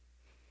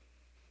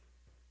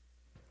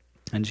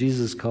 And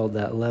Jesus called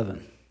that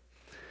leaven.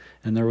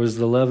 And there was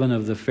the leaven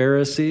of the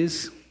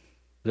Pharisees,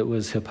 that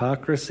was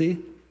hypocrisy.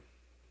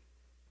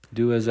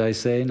 Do as I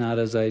say, not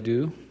as I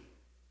do.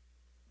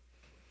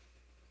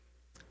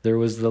 There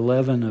was the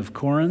leaven of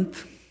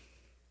Corinth,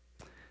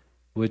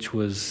 which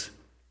was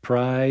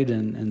pride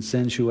and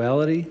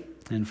sensuality.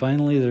 And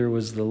finally, there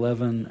was the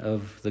leaven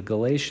of the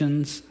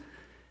Galatians,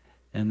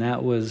 and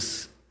that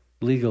was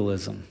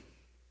legalism.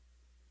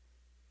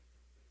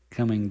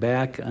 Coming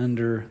back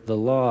under the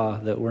law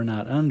that we're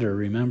not under.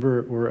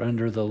 Remember, we're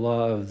under the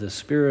law of the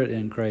Spirit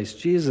in Christ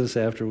Jesus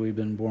after we've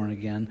been born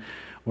again.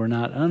 We're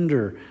not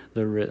under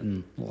the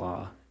written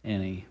law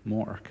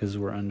anymore because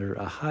we're under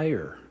a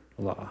higher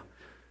law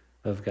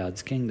of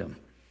God's kingdom.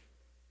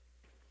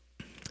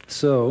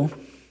 So,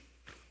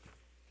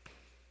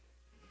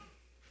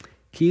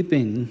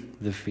 keeping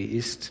the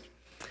feast,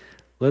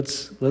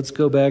 let's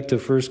go back to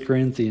 1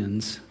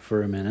 Corinthians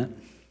for a minute.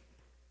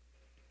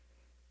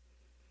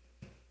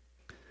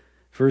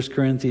 1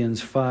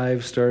 Corinthians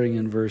 5, starting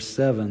in verse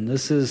 7.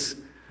 This is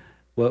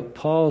what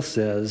Paul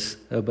says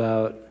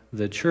about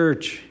the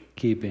church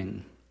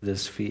keeping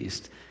this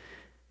feast.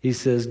 He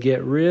says,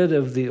 "Get rid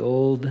of the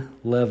old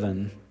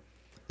leaven,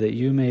 that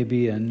you may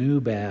be a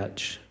new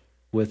batch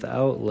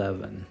without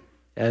leaven,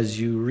 as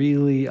you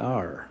really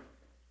are.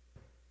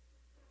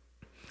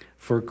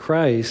 For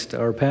Christ,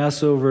 our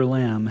Passover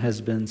lamb, has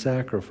been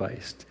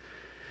sacrificed.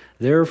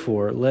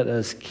 Therefore, let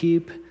us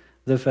keep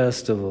the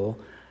festival,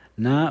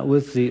 not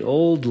with the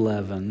old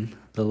leaven,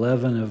 the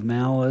leaven of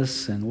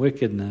malice and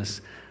wickedness,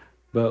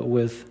 but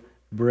with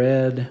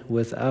bread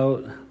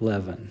without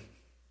leaven,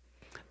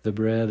 the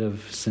bread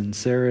of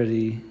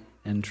sincerity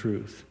and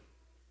truth."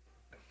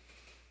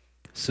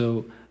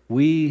 So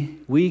we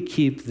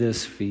keep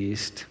this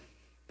feast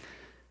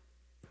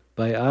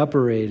by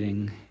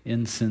operating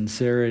in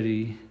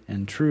sincerity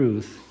and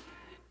truth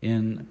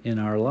in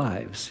our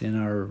lives, in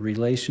our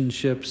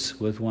relationships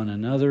with one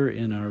another,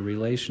 in our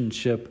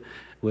relationship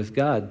with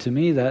God. To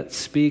me, that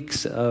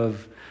speaks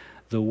of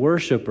the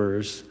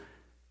worshipers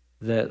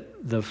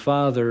that the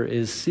Father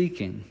is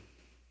seeking.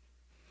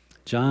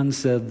 John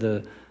said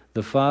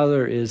the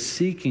Father is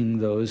seeking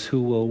those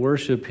who will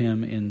worship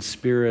him in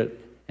spirit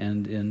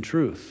and in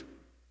truth.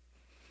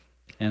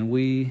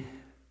 And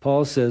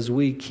Paul says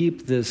we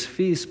keep this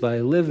feast by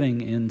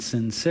living in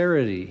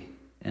sincerity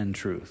and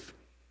truth.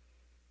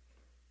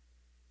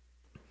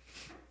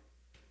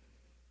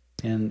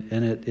 And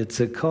it's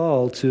a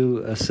call to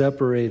a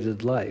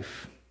separated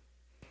life.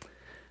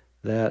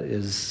 That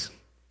is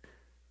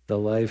the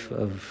life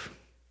of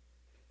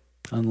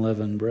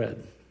unleavened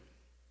bread.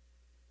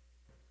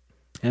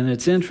 And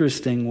it's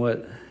interesting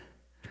what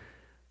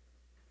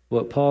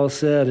Paul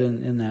said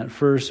in that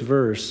first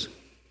verse.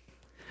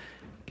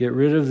 "Get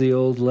rid of the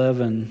old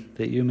leaven,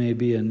 that you may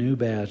be a new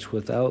batch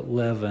without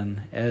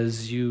leaven,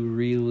 as you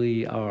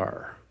really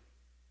are."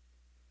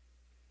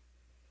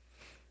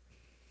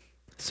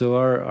 So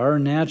our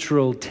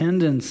natural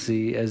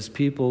tendency as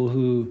people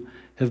who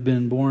have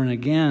been born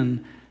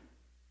again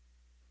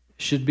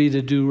should be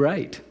to do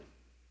right,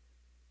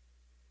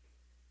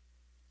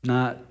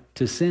 not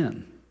to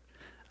sin.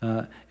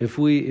 If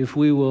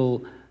we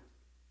will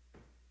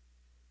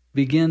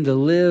begin to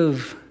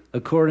live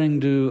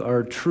according to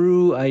our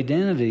true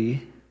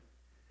identity,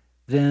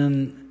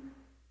 then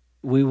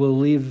we will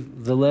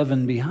leave the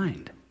leaven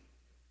behind.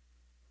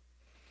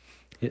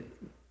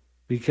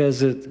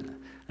 Because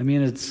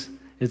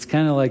it's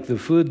kind of like the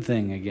food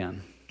thing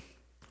again.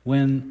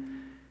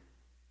 When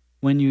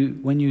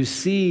you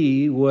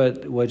see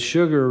what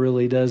sugar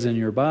really does in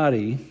your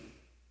body,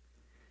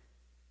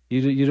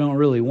 you don't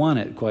really want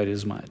it quite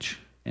as much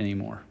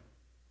anymore.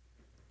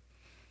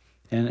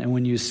 And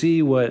when you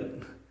see what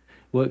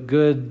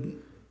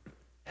good,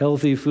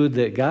 healthy food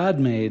that God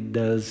made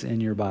does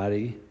in your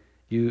body,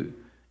 you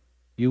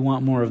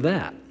want more of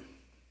that.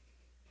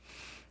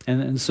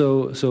 And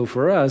so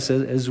for us,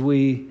 as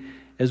we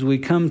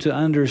come to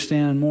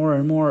understand more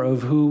and more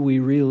of who we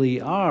really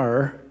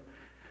are,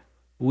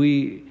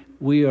 we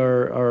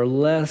are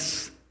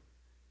less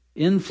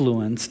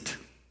influenced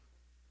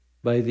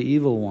by the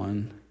evil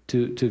one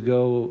to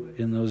go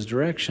in those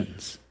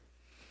directions.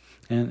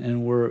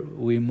 And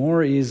we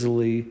more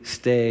easily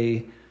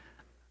stay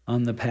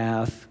on the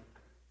path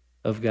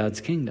of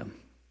God's kingdom.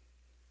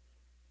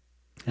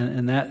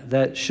 And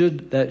that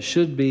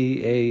should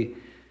be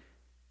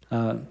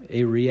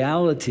a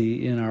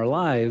reality in our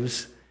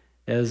lives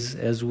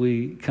as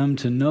we come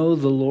to know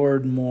the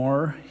Lord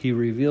more. He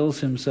reveals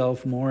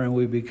himself more, and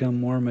we become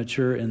more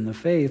mature in the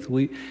faith.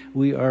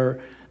 We are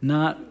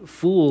not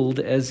fooled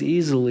as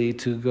easily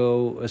to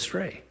go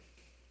astray.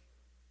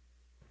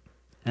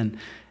 And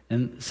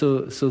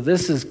so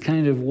this is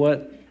kind of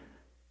what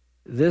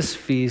this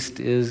feast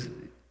is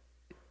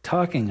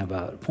talking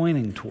about,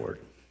 pointing toward.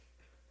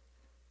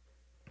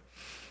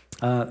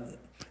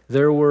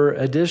 There were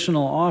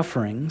additional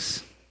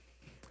offerings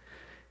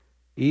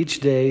each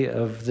day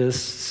of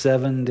this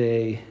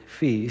 7-day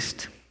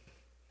feast.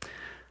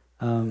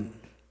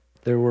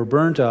 There were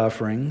burnt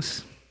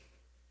offerings,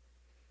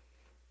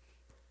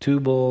 2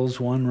 bulls,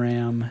 1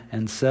 ram,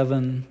 and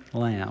 7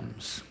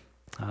 lambs.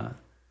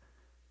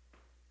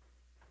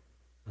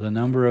 The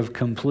number of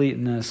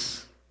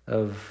completeness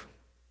of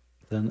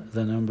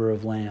the number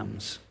of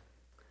lambs.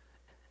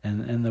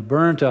 And the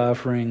burnt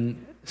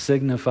offering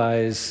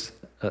signifies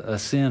a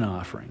sin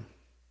offering.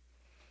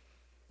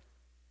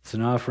 It's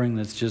an offering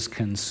that's just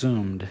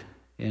consumed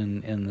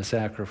in the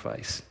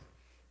sacrifice.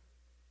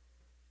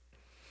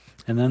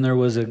 And then there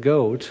was a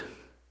goat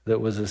that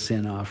was a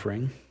sin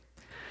offering.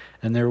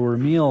 And there were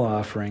meal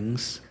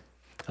offerings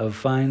of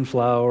fine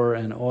flour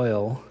and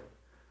oil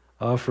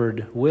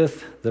offered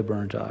with the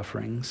burnt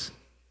offerings,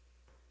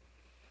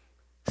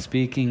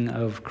 speaking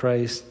of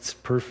Christ's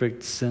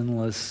perfect,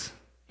 sinless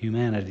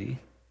humanity.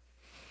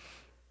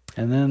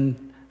 And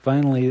then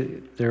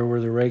finally, there were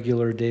the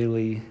regular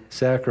daily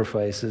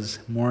sacrifices,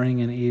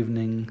 morning and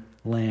evening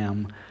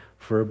lamb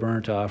for a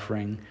burnt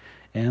offering,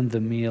 and the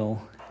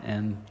meal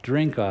and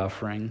drink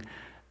offering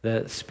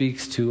that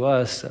speaks to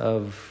us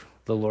of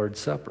the Lord's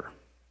Supper.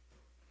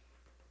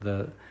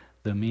 The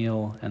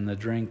meal and the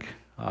drink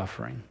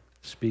offering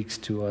speaks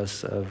to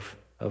us of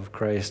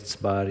Christ's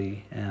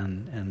body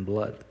and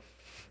blood.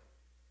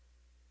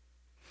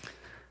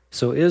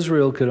 So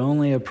Israel could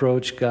only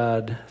approach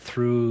God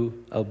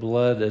through a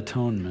blood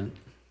atonement.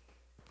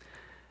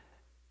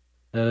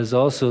 That is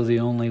also the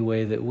only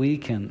way that we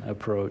can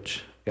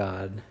approach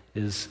God,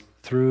 is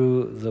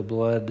through the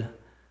blood,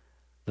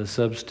 the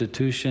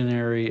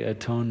substitutionary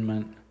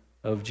atonement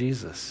of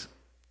Jesus.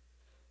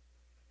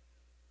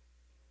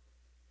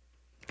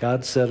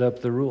 God set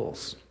up the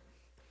rules.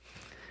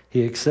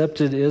 He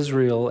accepted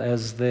Israel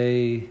as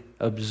they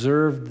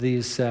observed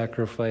these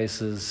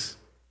sacrifices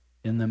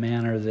in the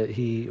manner that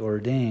He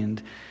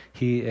ordained.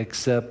 He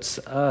accepts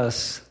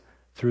us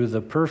through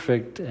the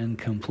perfect and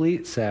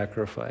complete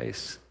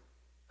sacrifice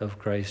of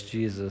Christ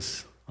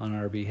Jesus on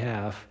our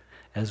behalf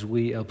as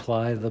we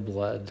apply the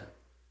blood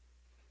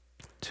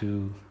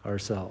to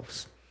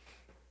ourselves.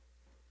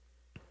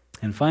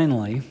 And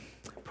finally,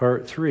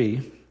 part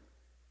 3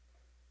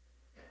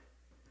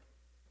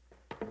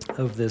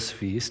 of this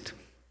feast.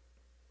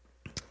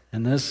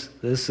 And this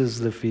is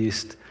the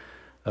feast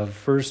of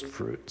first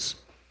fruits,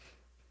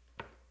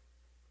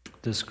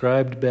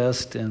 described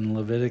best in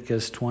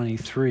Leviticus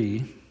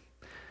 23,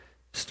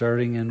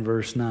 starting in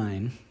verse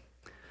 9.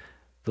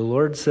 The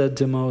Lord said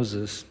to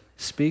Moses,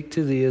 "Speak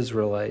to the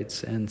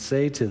Israelites and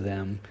say to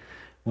them,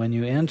 when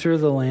you enter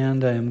the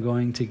land I am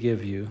going to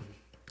give you,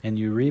 and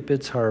you reap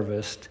its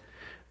harvest,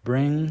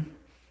 bring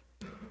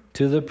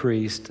to the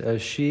priest a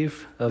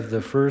sheaf of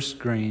the first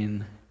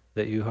grain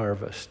that you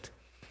harvest.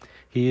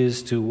 He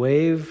is to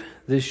wave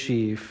the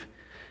sheaf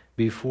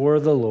before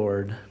the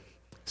Lord,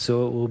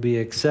 so it will be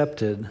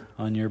accepted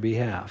on your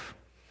behalf.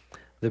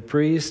 The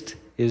priest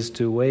is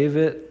to wave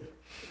it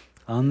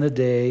on the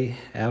day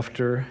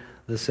after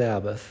the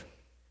Sabbath.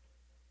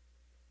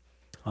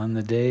 On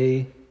the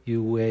day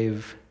you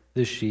wave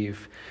the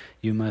sheaf,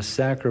 you must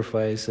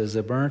sacrifice as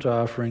a burnt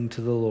offering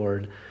to the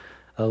Lord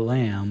a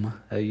lamb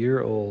a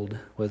year old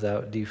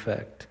without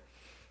defect,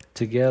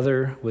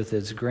 together with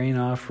its grain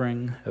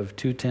offering of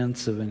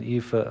 2/10 of an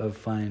ephah of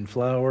fine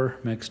flour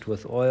mixed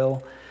with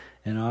oil,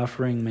 an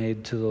offering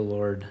made to the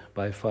Lord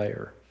by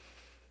fire,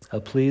 a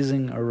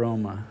pleasing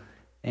aroma,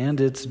 and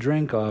its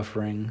drink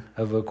offering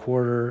of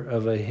 1/4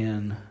 of a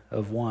hin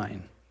of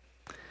wine.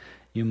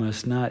 You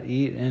must not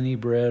eat any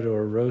bread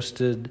or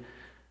roasted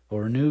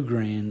or new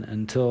grain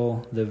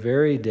until the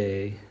very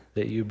day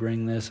that you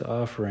bring this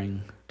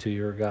offering to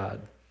your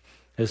God.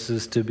 This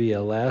is to be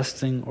a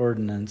lasting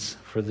ordinance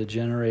for the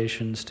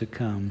generations to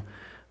come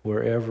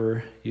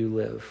wherever you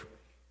live."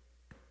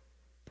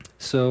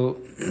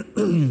 So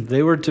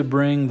they were to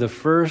bring the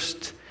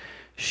first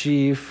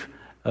sheaf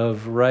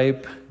of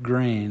ripe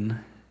grain,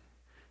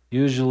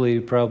 usually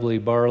probably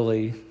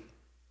barley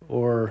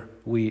or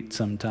wheat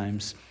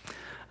sometimes,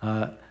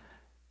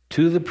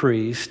 to the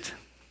priest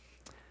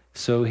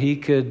so he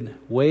could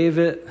wave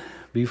it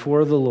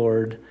before the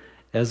Lord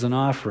as an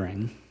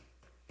offering.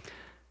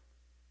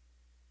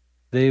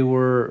 They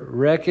were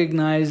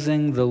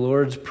recognizing the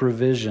Lord's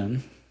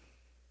provision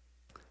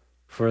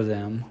for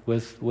them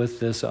with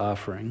this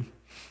offering.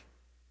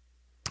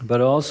 But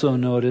also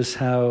notice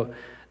how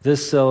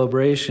this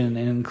celebration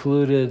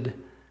included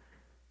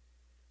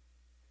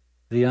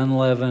the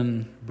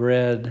unleavened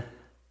bread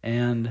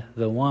and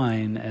the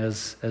wine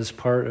as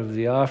part of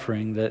the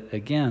offering that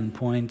again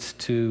points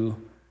to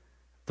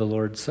the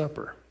Lord's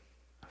Supper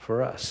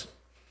for us.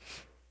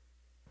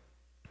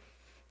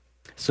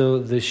 So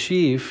the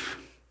sheaf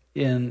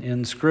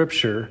in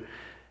Scripture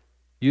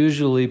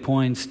usually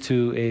points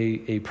to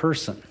a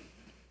person.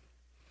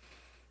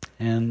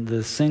 And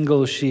the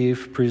single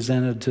sheaf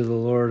presented to the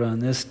Lord on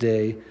this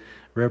day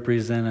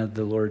represented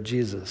the Lord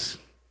Jesus.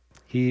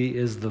 He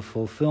is the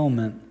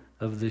fulfillment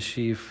of the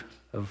sheaf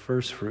of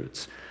first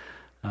fruits.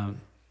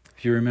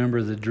 If you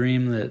remember the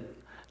dream that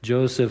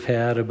Joseph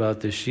had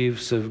about the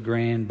sheaves of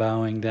grain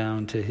bowing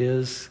down to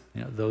his,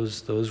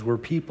 those were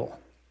people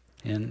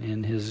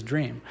in his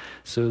dream.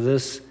 So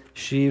this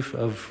sheaf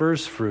of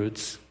first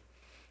fruits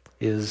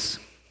is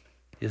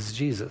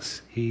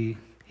Jesus. He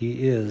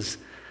is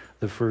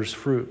the first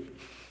fruit.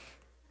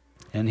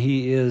 And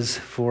he is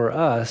for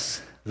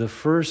us the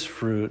first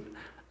fruit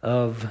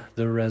of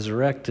the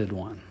resurrected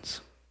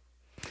ones.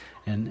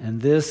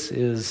 And this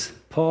is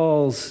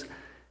Paul's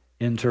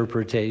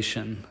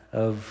interpretation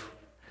of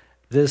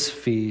this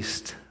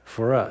feast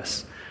for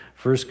us.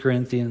 1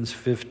 Corinthians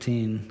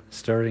 15,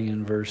 starting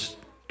in verse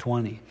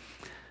 20.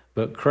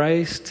 But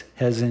Christ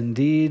has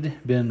indeed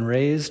been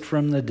raised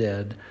from the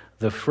dead,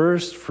 the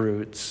first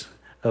fruits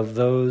of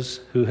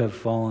those who have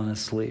fallen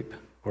asleep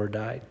or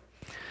died.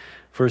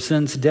 For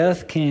since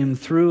death came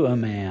through a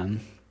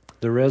man,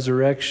 the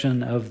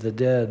resurrection of the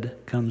dead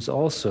comes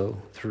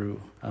also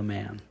through a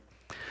man.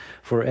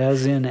 For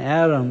as in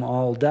Adam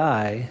all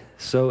die,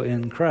 so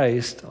in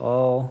Christ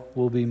all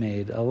will be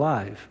made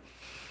alive,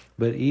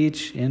 but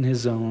each in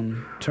his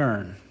own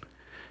turn.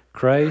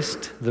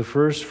 Christ the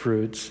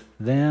firstfruits,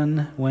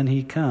 then when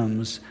he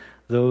comes,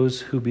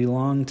 those who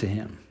belong to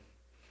him.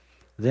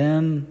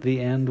 Then the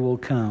end will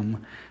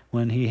come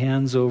when he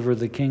hands over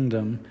the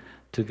kingdom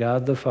to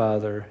God the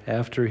Father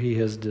after he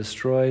has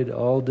destroyed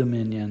all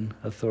dominion,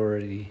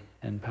 authority,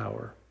 and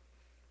power.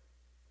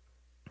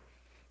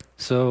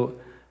 So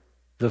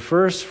the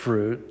first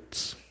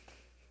fruits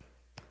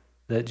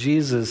that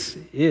Jesus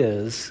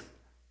is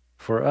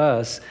for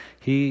us,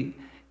 he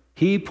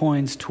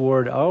points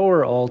toward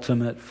our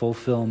ultimate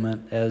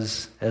fulfillment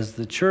as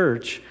the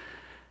church,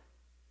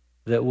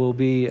 that will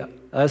be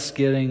us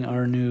getting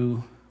our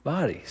new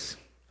bodies,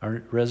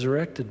 our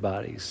resurrected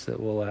bodies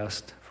that will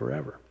last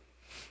forever.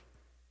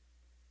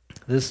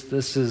 Is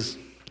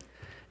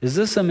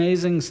this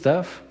amazing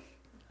stuff?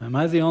 Am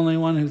I the only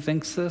one who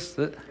thinks this?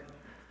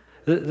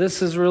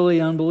 This is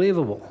really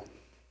unbelievable.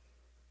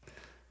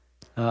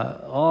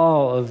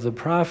 All of the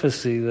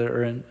prophecy that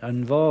are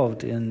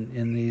involved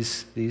in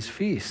these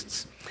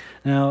feasts.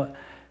 Now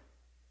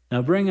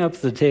bring up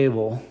the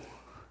table,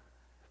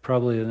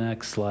 probably the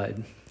next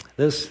slide.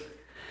 This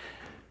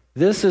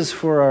is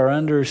for our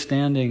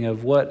understanding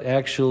of what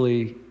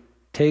actually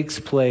takes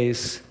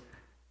place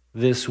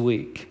this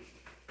week.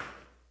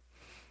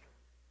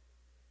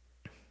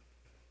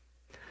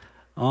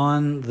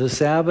 On the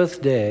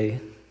Sabbath day,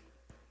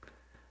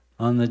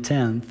 on the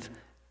 10th,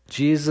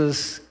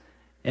 Jesus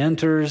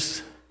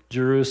enters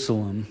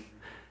Jerusalem.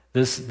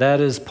 That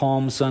is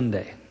Palm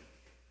Sunday.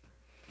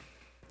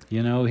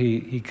 You know,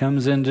 he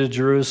comes into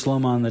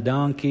Jerusalem on the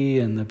donkey,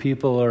 and the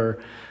people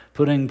are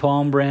putting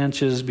palm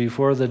branches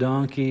before the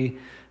donkey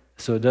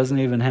so it doesn't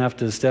even have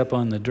to step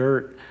on the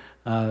dirt.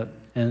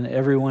 And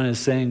everyone is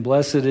saying,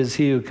 "Blessed is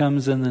he who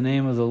comes in the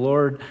name of the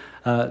Lord."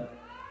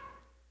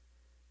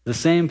 The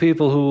same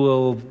people who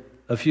will,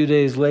 a few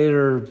days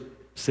later,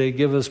 say,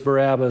 "Give us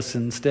Barabbas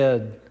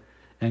instead,"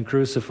 and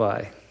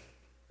crucify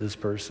this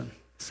person.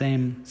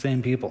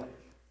 Same people.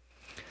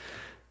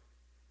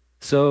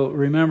 So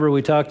remember,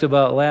 we talked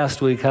about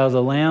last week how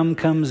the lamb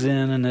comes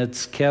in and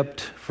it's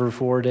kept for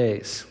 4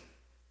 days.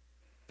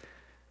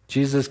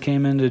 Jesus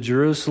came into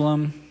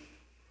Jerusalem.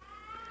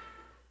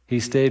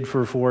 He stayed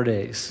for 4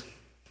 days.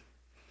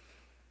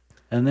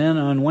 And then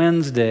on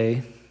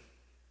Wednesday,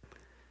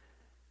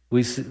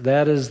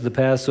 that is the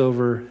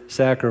Passover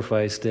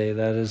sacrifice day.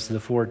 That is the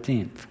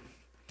 14th.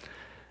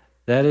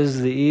 That is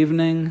the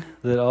evening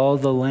that all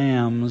the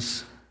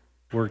lambs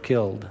were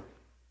killed.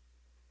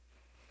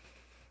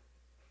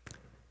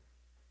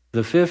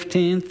 The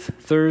 15th,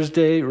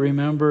 Thursday,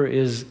 remember,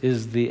 is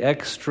the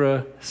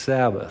extra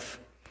Sabbath.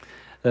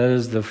 That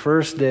is the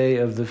first day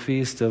of the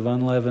Feast of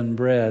Unleavened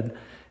Bread.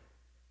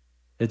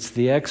 It's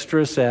the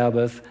extra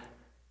Sabbath.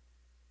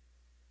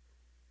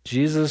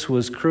 Jesus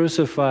was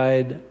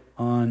crucified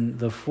on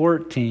the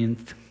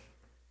 14th,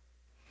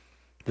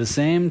 the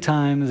same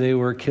time they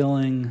were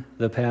killing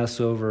the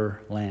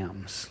Passover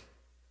lambs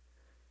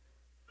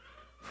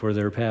for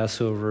their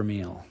Passover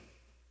meal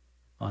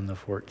on the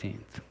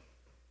 14th.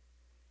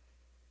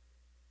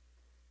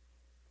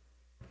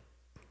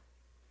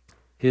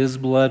 His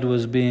blood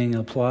was being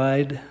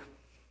applied.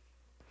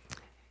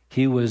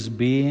 He was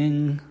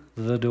being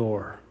the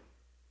door.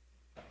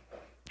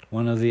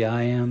 One of the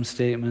I am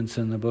statements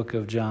in the book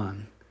of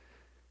John.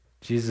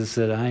 Jesus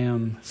said, "I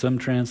am," some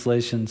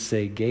translations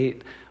say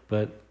gate,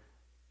 but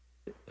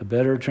a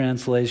better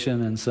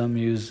translation, and some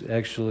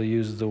actually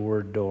use the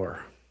word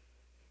door.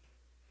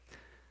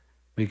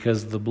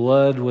 Because the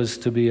blood was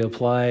to be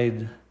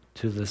applied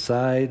to the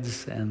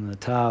sides and the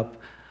top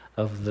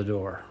of the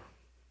door.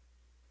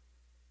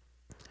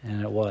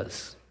 And it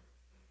was.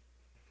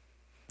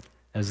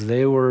 As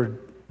they were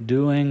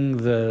doing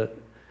the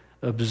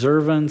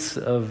observance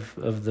of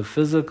the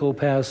physical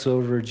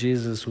Passover,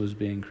 Jesus was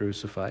being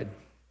crucified.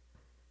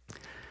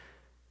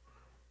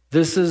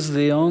 This is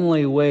the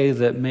only way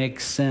that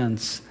makes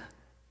sense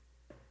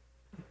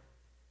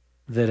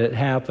that it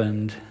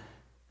happened,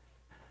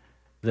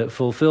 that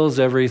fulfills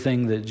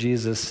everything that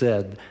Jesus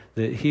said,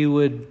 that he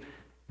would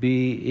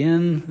be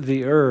in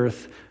the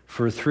earth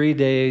for 3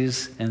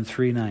 days and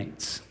 3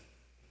 nights.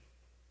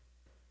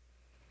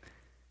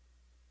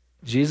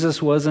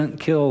 Jesus wasn't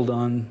killed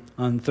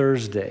on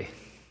Thursday.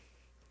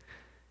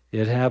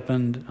 It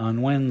happened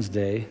on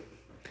Wednesday,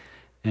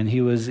 and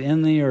he was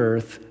in the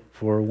earth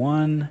for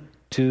 1,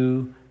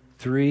 2,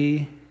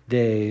 3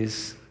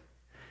 days,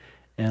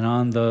 and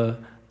on the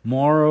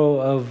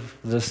morrow of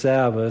the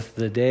Sabbath,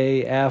 the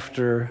day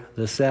after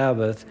the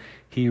Sabbath,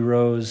 he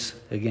rose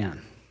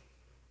again.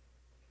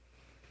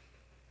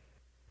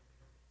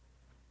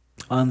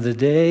 On the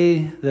day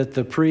that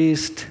the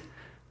priest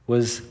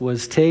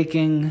was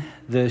taking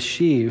the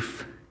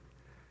sheaf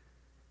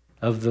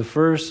of the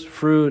first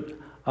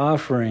fruit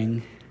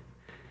offering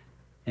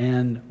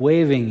and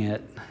waving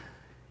it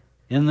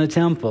in the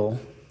temple,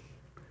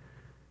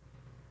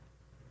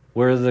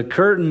 where the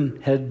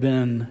curtain had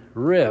been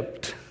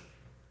ripped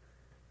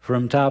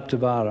from top to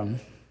bottom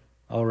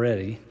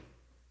already,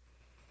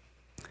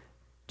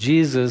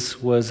 Jesus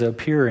was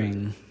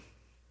appearing.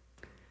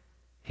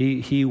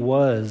 He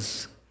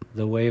was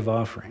the wave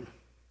offering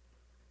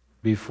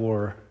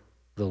before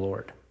the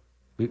Lord,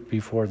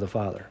 before the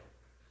Father.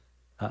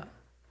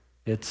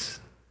 It's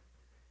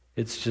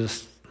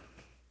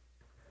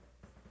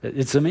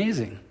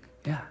amazing.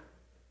 Yeah.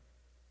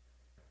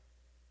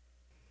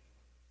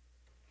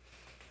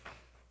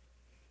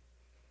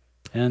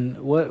 And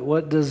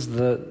what does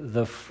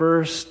the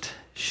first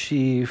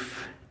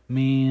sheaf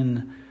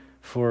mean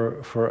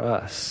for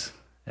us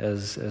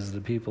as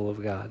the people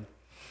of God?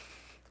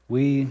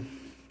 We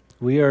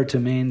are to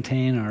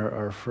maintain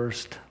our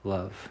first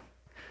love.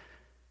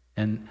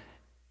 And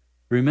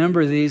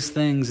remember these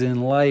things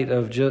in light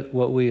of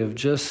what we have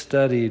just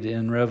studied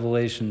in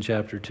Revelation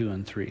chapter 2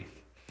 and 3.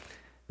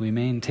 We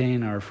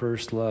maintain our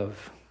first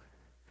love.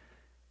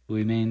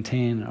 We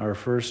maintain our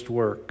first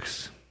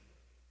works.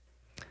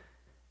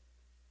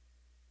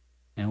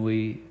 And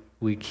we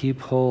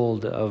keep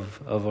hold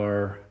of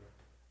our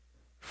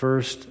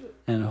first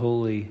and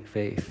holy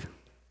faith.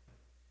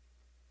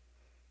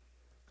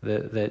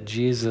 That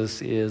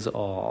Jesus is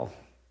all.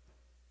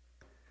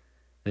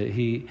 That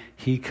he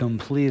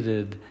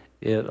completed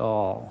it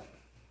all.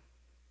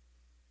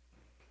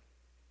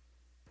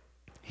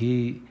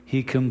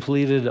 He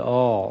completed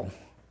all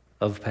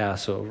of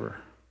Passover.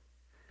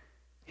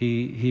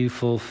 He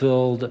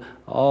fulfilled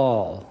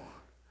all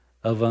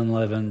of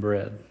unleavened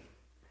bread.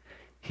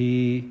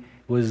 He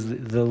was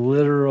the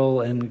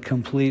literal and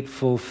complete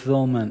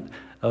fulfillment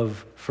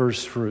of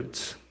first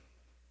fruits,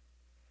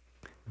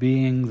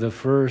 being the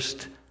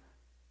first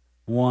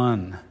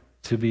one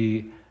to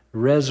be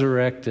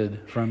resurrected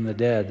from the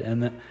dead.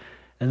 And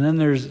then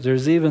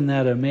there's even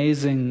that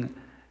amazing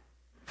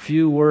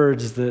few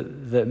words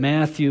that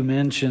Matthew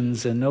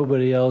mentions and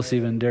nobody else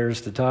even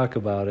dares to talk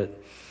about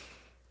it.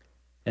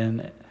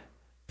 And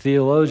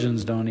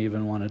theologians don't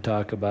even want to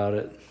talk about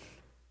it.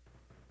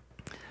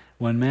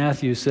 When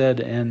Matthew said,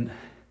 and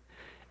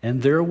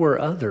there were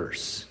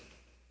others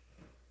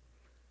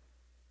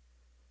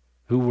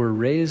who were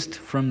raised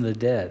from the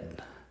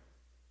dead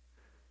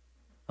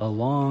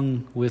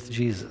along with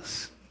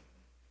Jesus.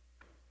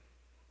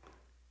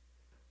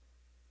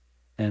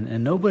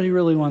 And nobody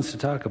really wants to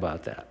talk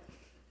about that.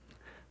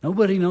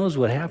 Nobody knows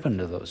what happened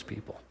to those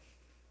people.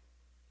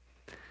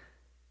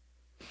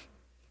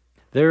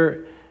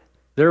 There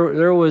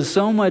was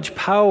so much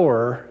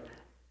power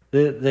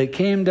that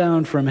came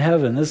down from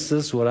heaven. This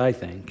is what I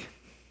think.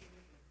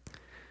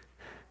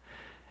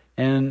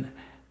 And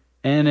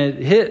it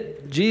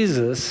hit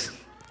Jesus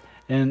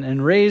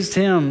and raised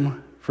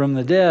him from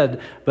the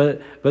dead,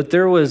 but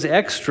there was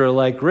extra,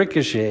 like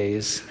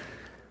ricochets,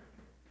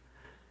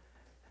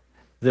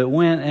 that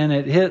went and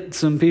it hit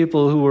some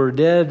people who were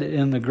dead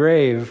in the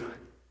grave,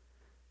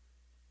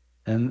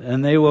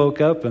 and they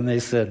woke up and they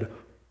said,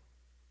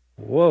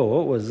 "Whoa,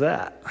 what was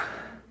that?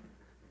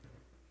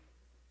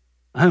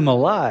 I'm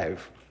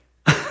alive."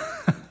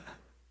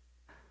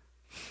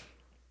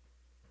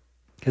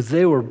 Because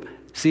they were,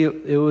 see,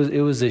 it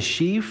was a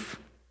sheaf.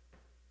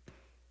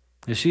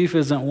 A sheaf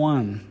isn't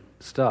one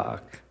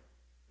stalk.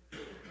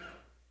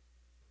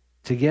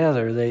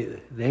 Together,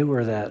 they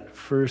were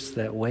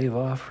that wave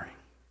offering.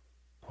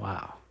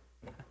 Wow.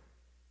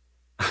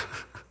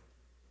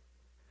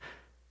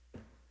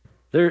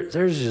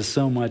 There's just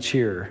so much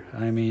here.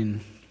 I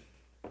mean,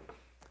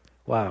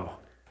 wow.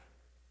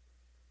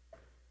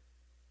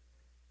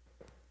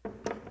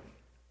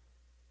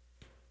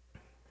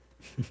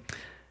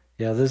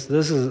 Yeah, this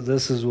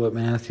is what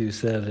Matthew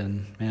said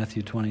in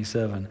Matthew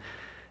 27.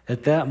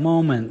 At that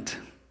moment,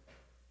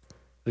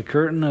 the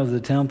curtain of the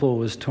temple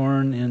was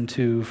torn in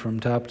two from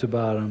top to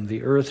bottom.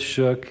 The earth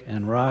shook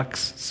and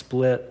rocks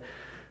split.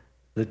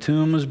 The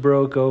tombs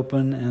broke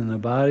open, and the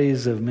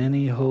bodies of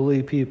many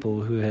holy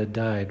people who had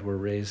died were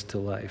raised to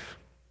life.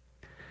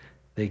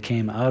 They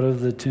came out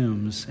of the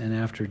tombs, and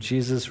after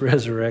Jesus'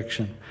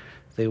 resurrection,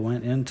 they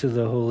went into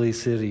the holy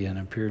city and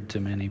appeared to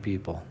many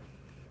people.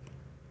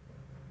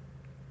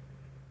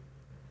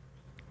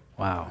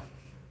 Wow.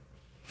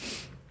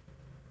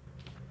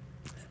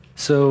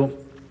 So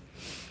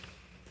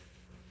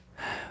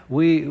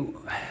we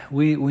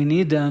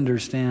need to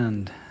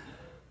understand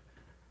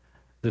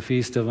the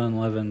Feast of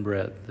Unleavened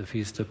Bread, the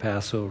Feast of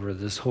Passover,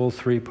 this whole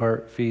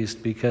three-part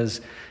feast,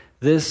 because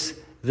this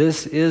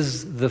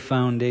is the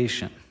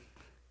foundation.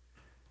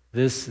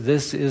 This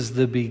is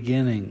the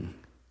beginning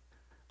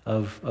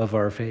of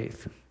our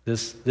faith.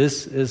 This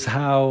is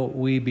how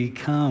we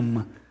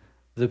become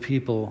the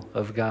people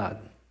of God.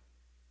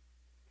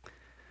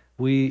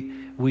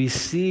 We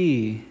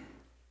see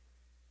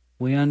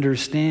we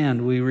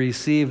understand, we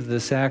receive the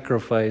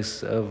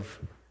sacrifice of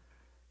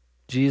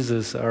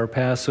Jesus, our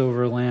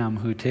Passover lamb,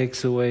 who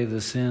takes away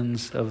the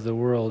sins of the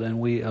world, and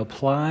we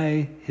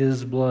apply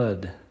his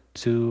blood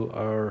to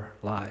our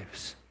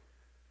lives.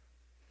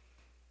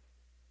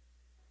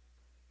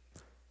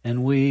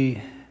 And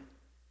we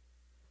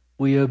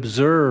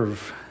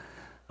observe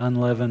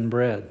unleavened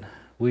bread.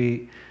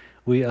 We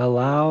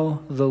allow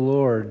the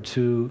Lord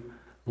to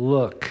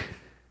look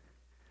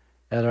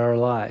at our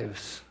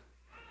lives.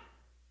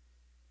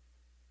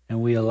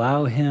 And we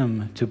allow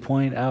him to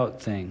point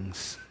out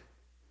things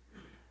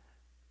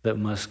that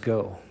must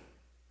go.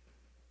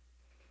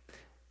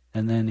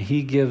 And then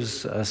he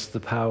gives us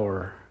the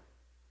power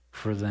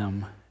for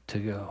them to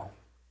go.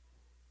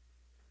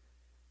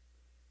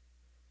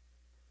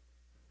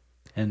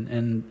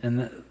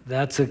 And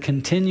that's a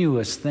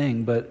continuous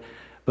thing, but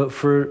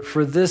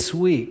for this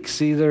week,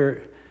 see,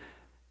 there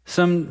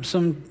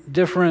some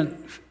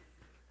different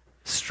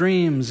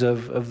streams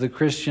of the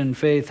Christian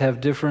faith have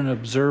different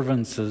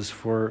observances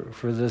for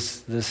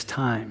this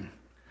time.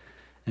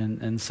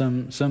 And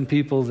some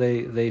people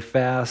they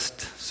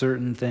fast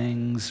certain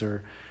things,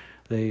 or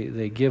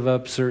they give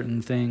up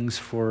certain things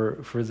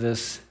for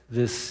this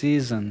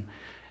season,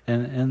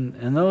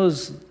 and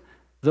those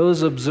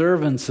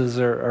observances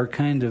are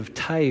kind of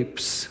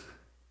types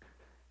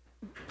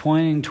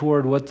pointing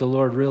toward what the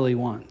Lord really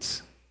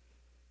wants.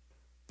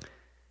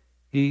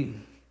 He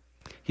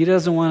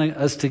doesn't want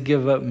us to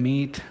give up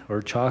meat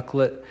or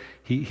chocolate.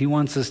 He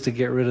wants us to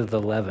get rid of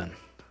the leaven,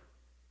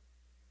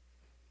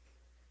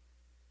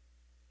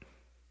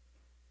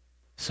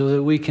 so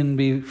that we can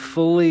be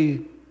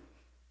fully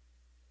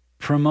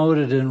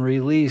promoted and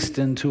released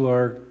into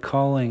our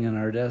calling and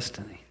our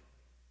destiny.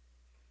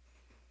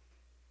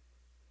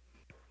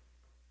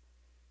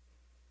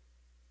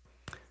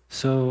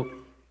 So,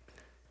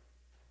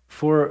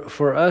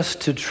 for us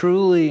to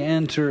truly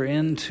enter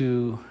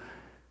into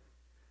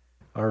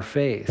our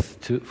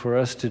faith, for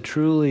us to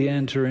truly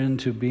enter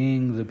into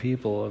being the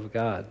people of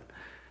God,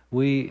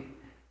 we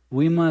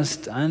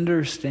must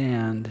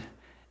understand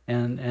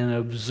and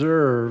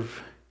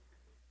observe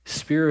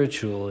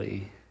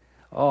spiritually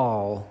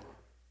all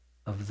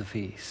of the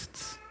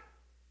feasts.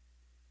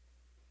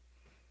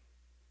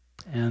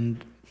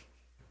 And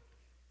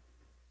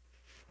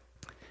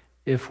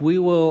if we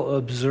will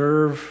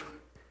observe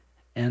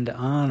and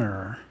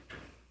honor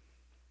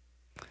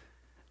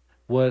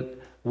what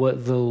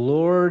the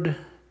Lord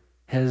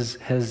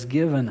has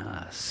given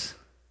us,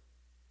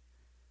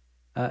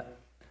 I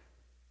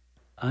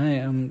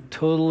am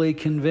totally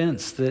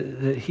convinced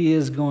that he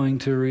is going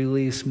to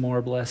release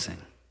more blessing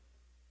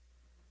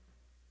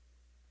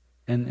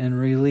and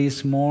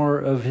release more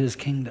of his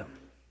kingdom.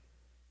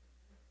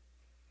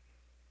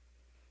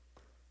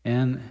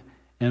 And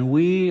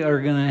we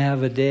are going to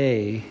have a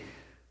day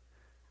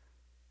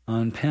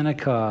on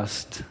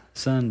Pentecost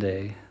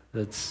Sunday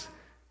that's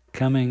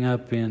coming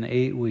up in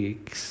 8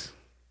 weeks,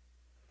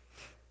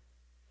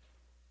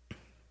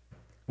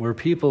 where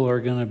people are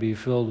going to be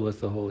filled with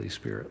the Holy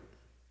Spirit.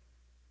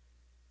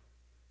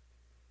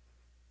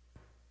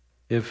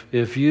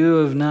 If you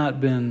have not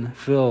been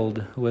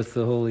filled with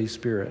the Holy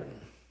Spirit,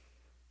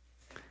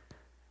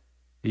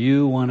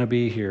 you want to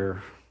be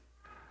here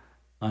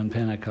on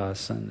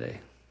Pentecost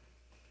Sunday.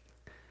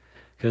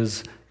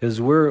 Because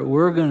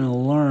we're going to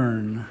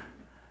learn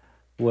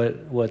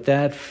what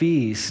that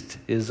feast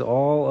is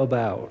all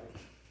about.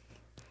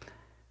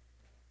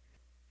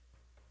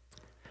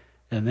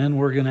 And then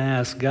we're going to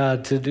ask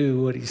God to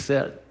do what he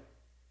said.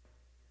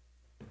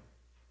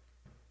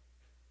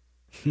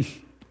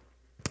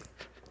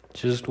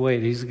 Just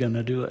wait, he's going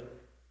to do it.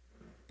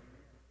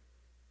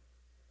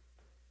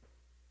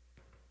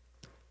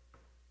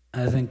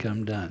 I think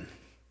I'm done.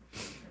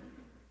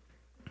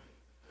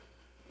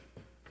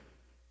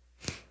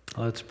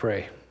 Let's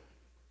pray.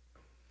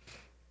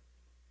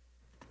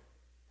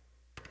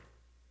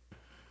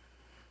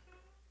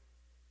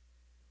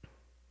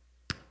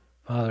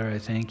 Father, I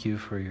thank you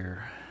for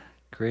your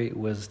great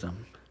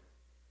wisdom.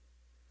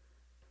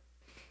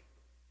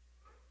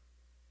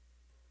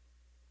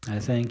 I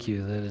thank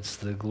you that it's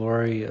the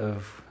glory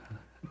of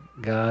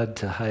God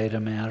to hide a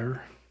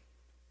matter,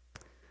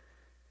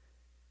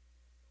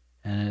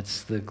 and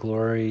it's the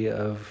glory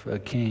of a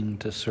king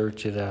to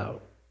search it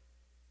out.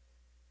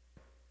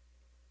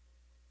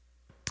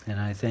 And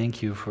I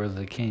thank you for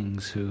the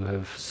kings who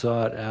have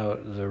sought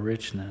out the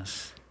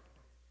richness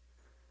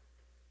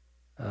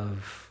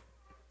of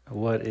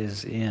what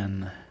is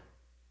in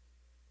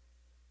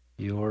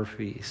your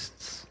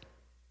feasts.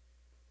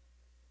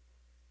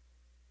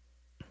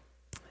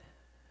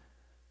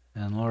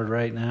 And Lord,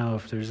 right now,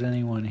 if there's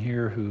anyone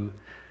here who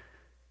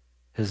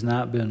has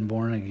not been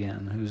born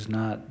again, who's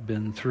not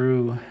been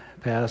through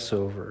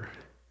Passover,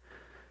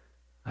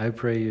 I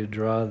pray you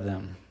draw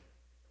them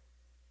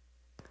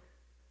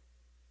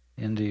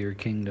into your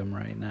kingdom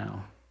right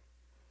now.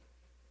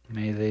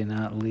 May they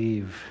not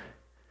leave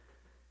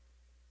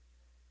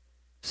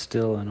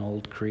still an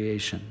old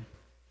creation.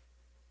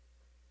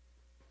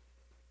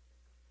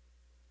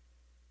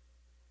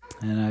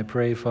 And I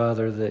pray,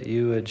 Father, that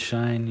you would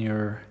shine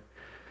your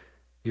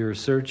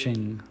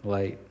searching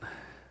light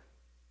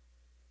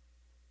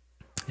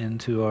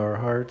into our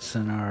hearts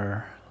and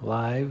our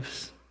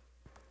lives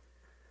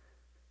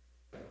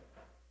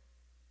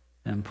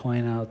and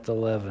point out the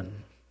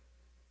leaven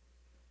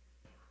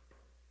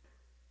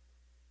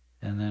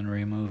and then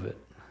remove it.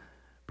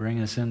 Bring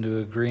us into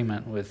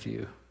agreement with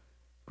you.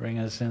 Bring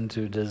us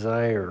into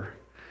desire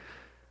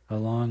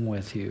along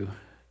with you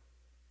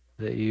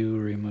that you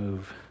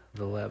remove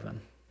the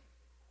leaven.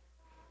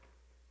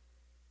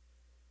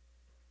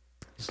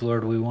 So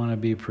Lord, we want to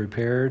be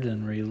prepared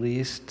and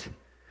released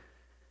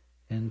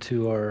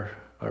into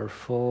our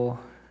full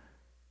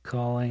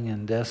calling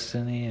and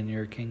destiny in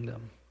your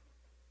kingdom,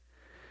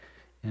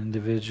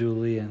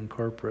 individually and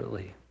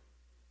corporately.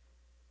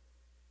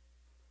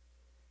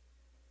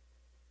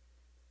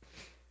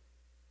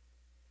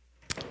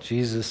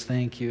 Jesus,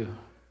 thank you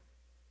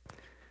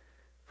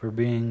for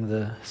being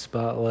the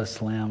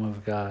spotless Lamb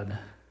of God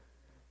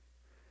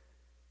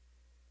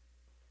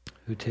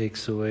who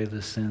takes away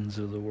the sins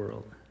of the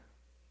world.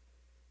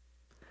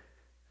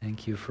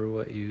 Thank you for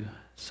what you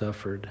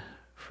suffered,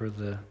 for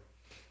the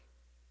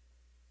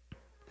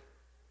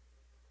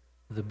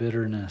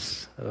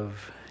bitterness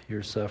of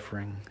your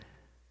suffering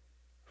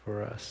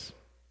for us.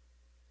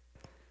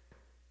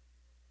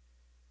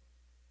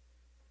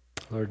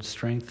 Lord,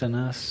 strengthen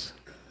us.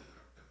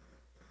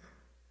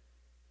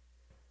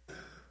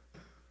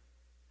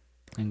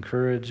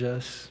 Encourage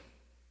us.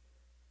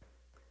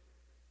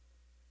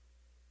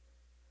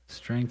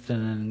 Strengthen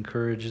and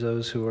encourage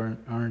those who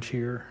aren't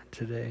here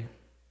today.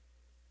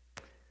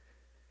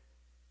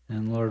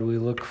 And Lord, we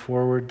look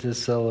forward to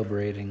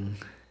celebrating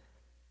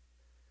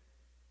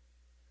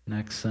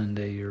next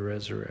Sunday your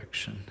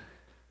resurrection.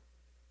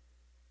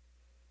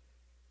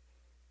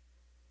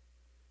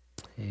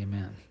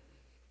 Amen.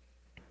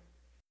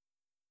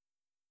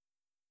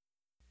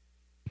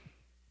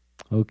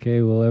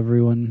 Okay, well,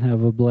 everyone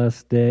have a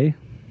blessed day.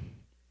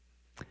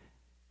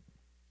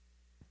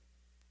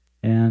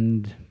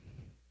 And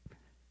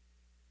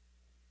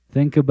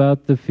think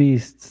about the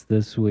feasts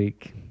this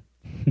week.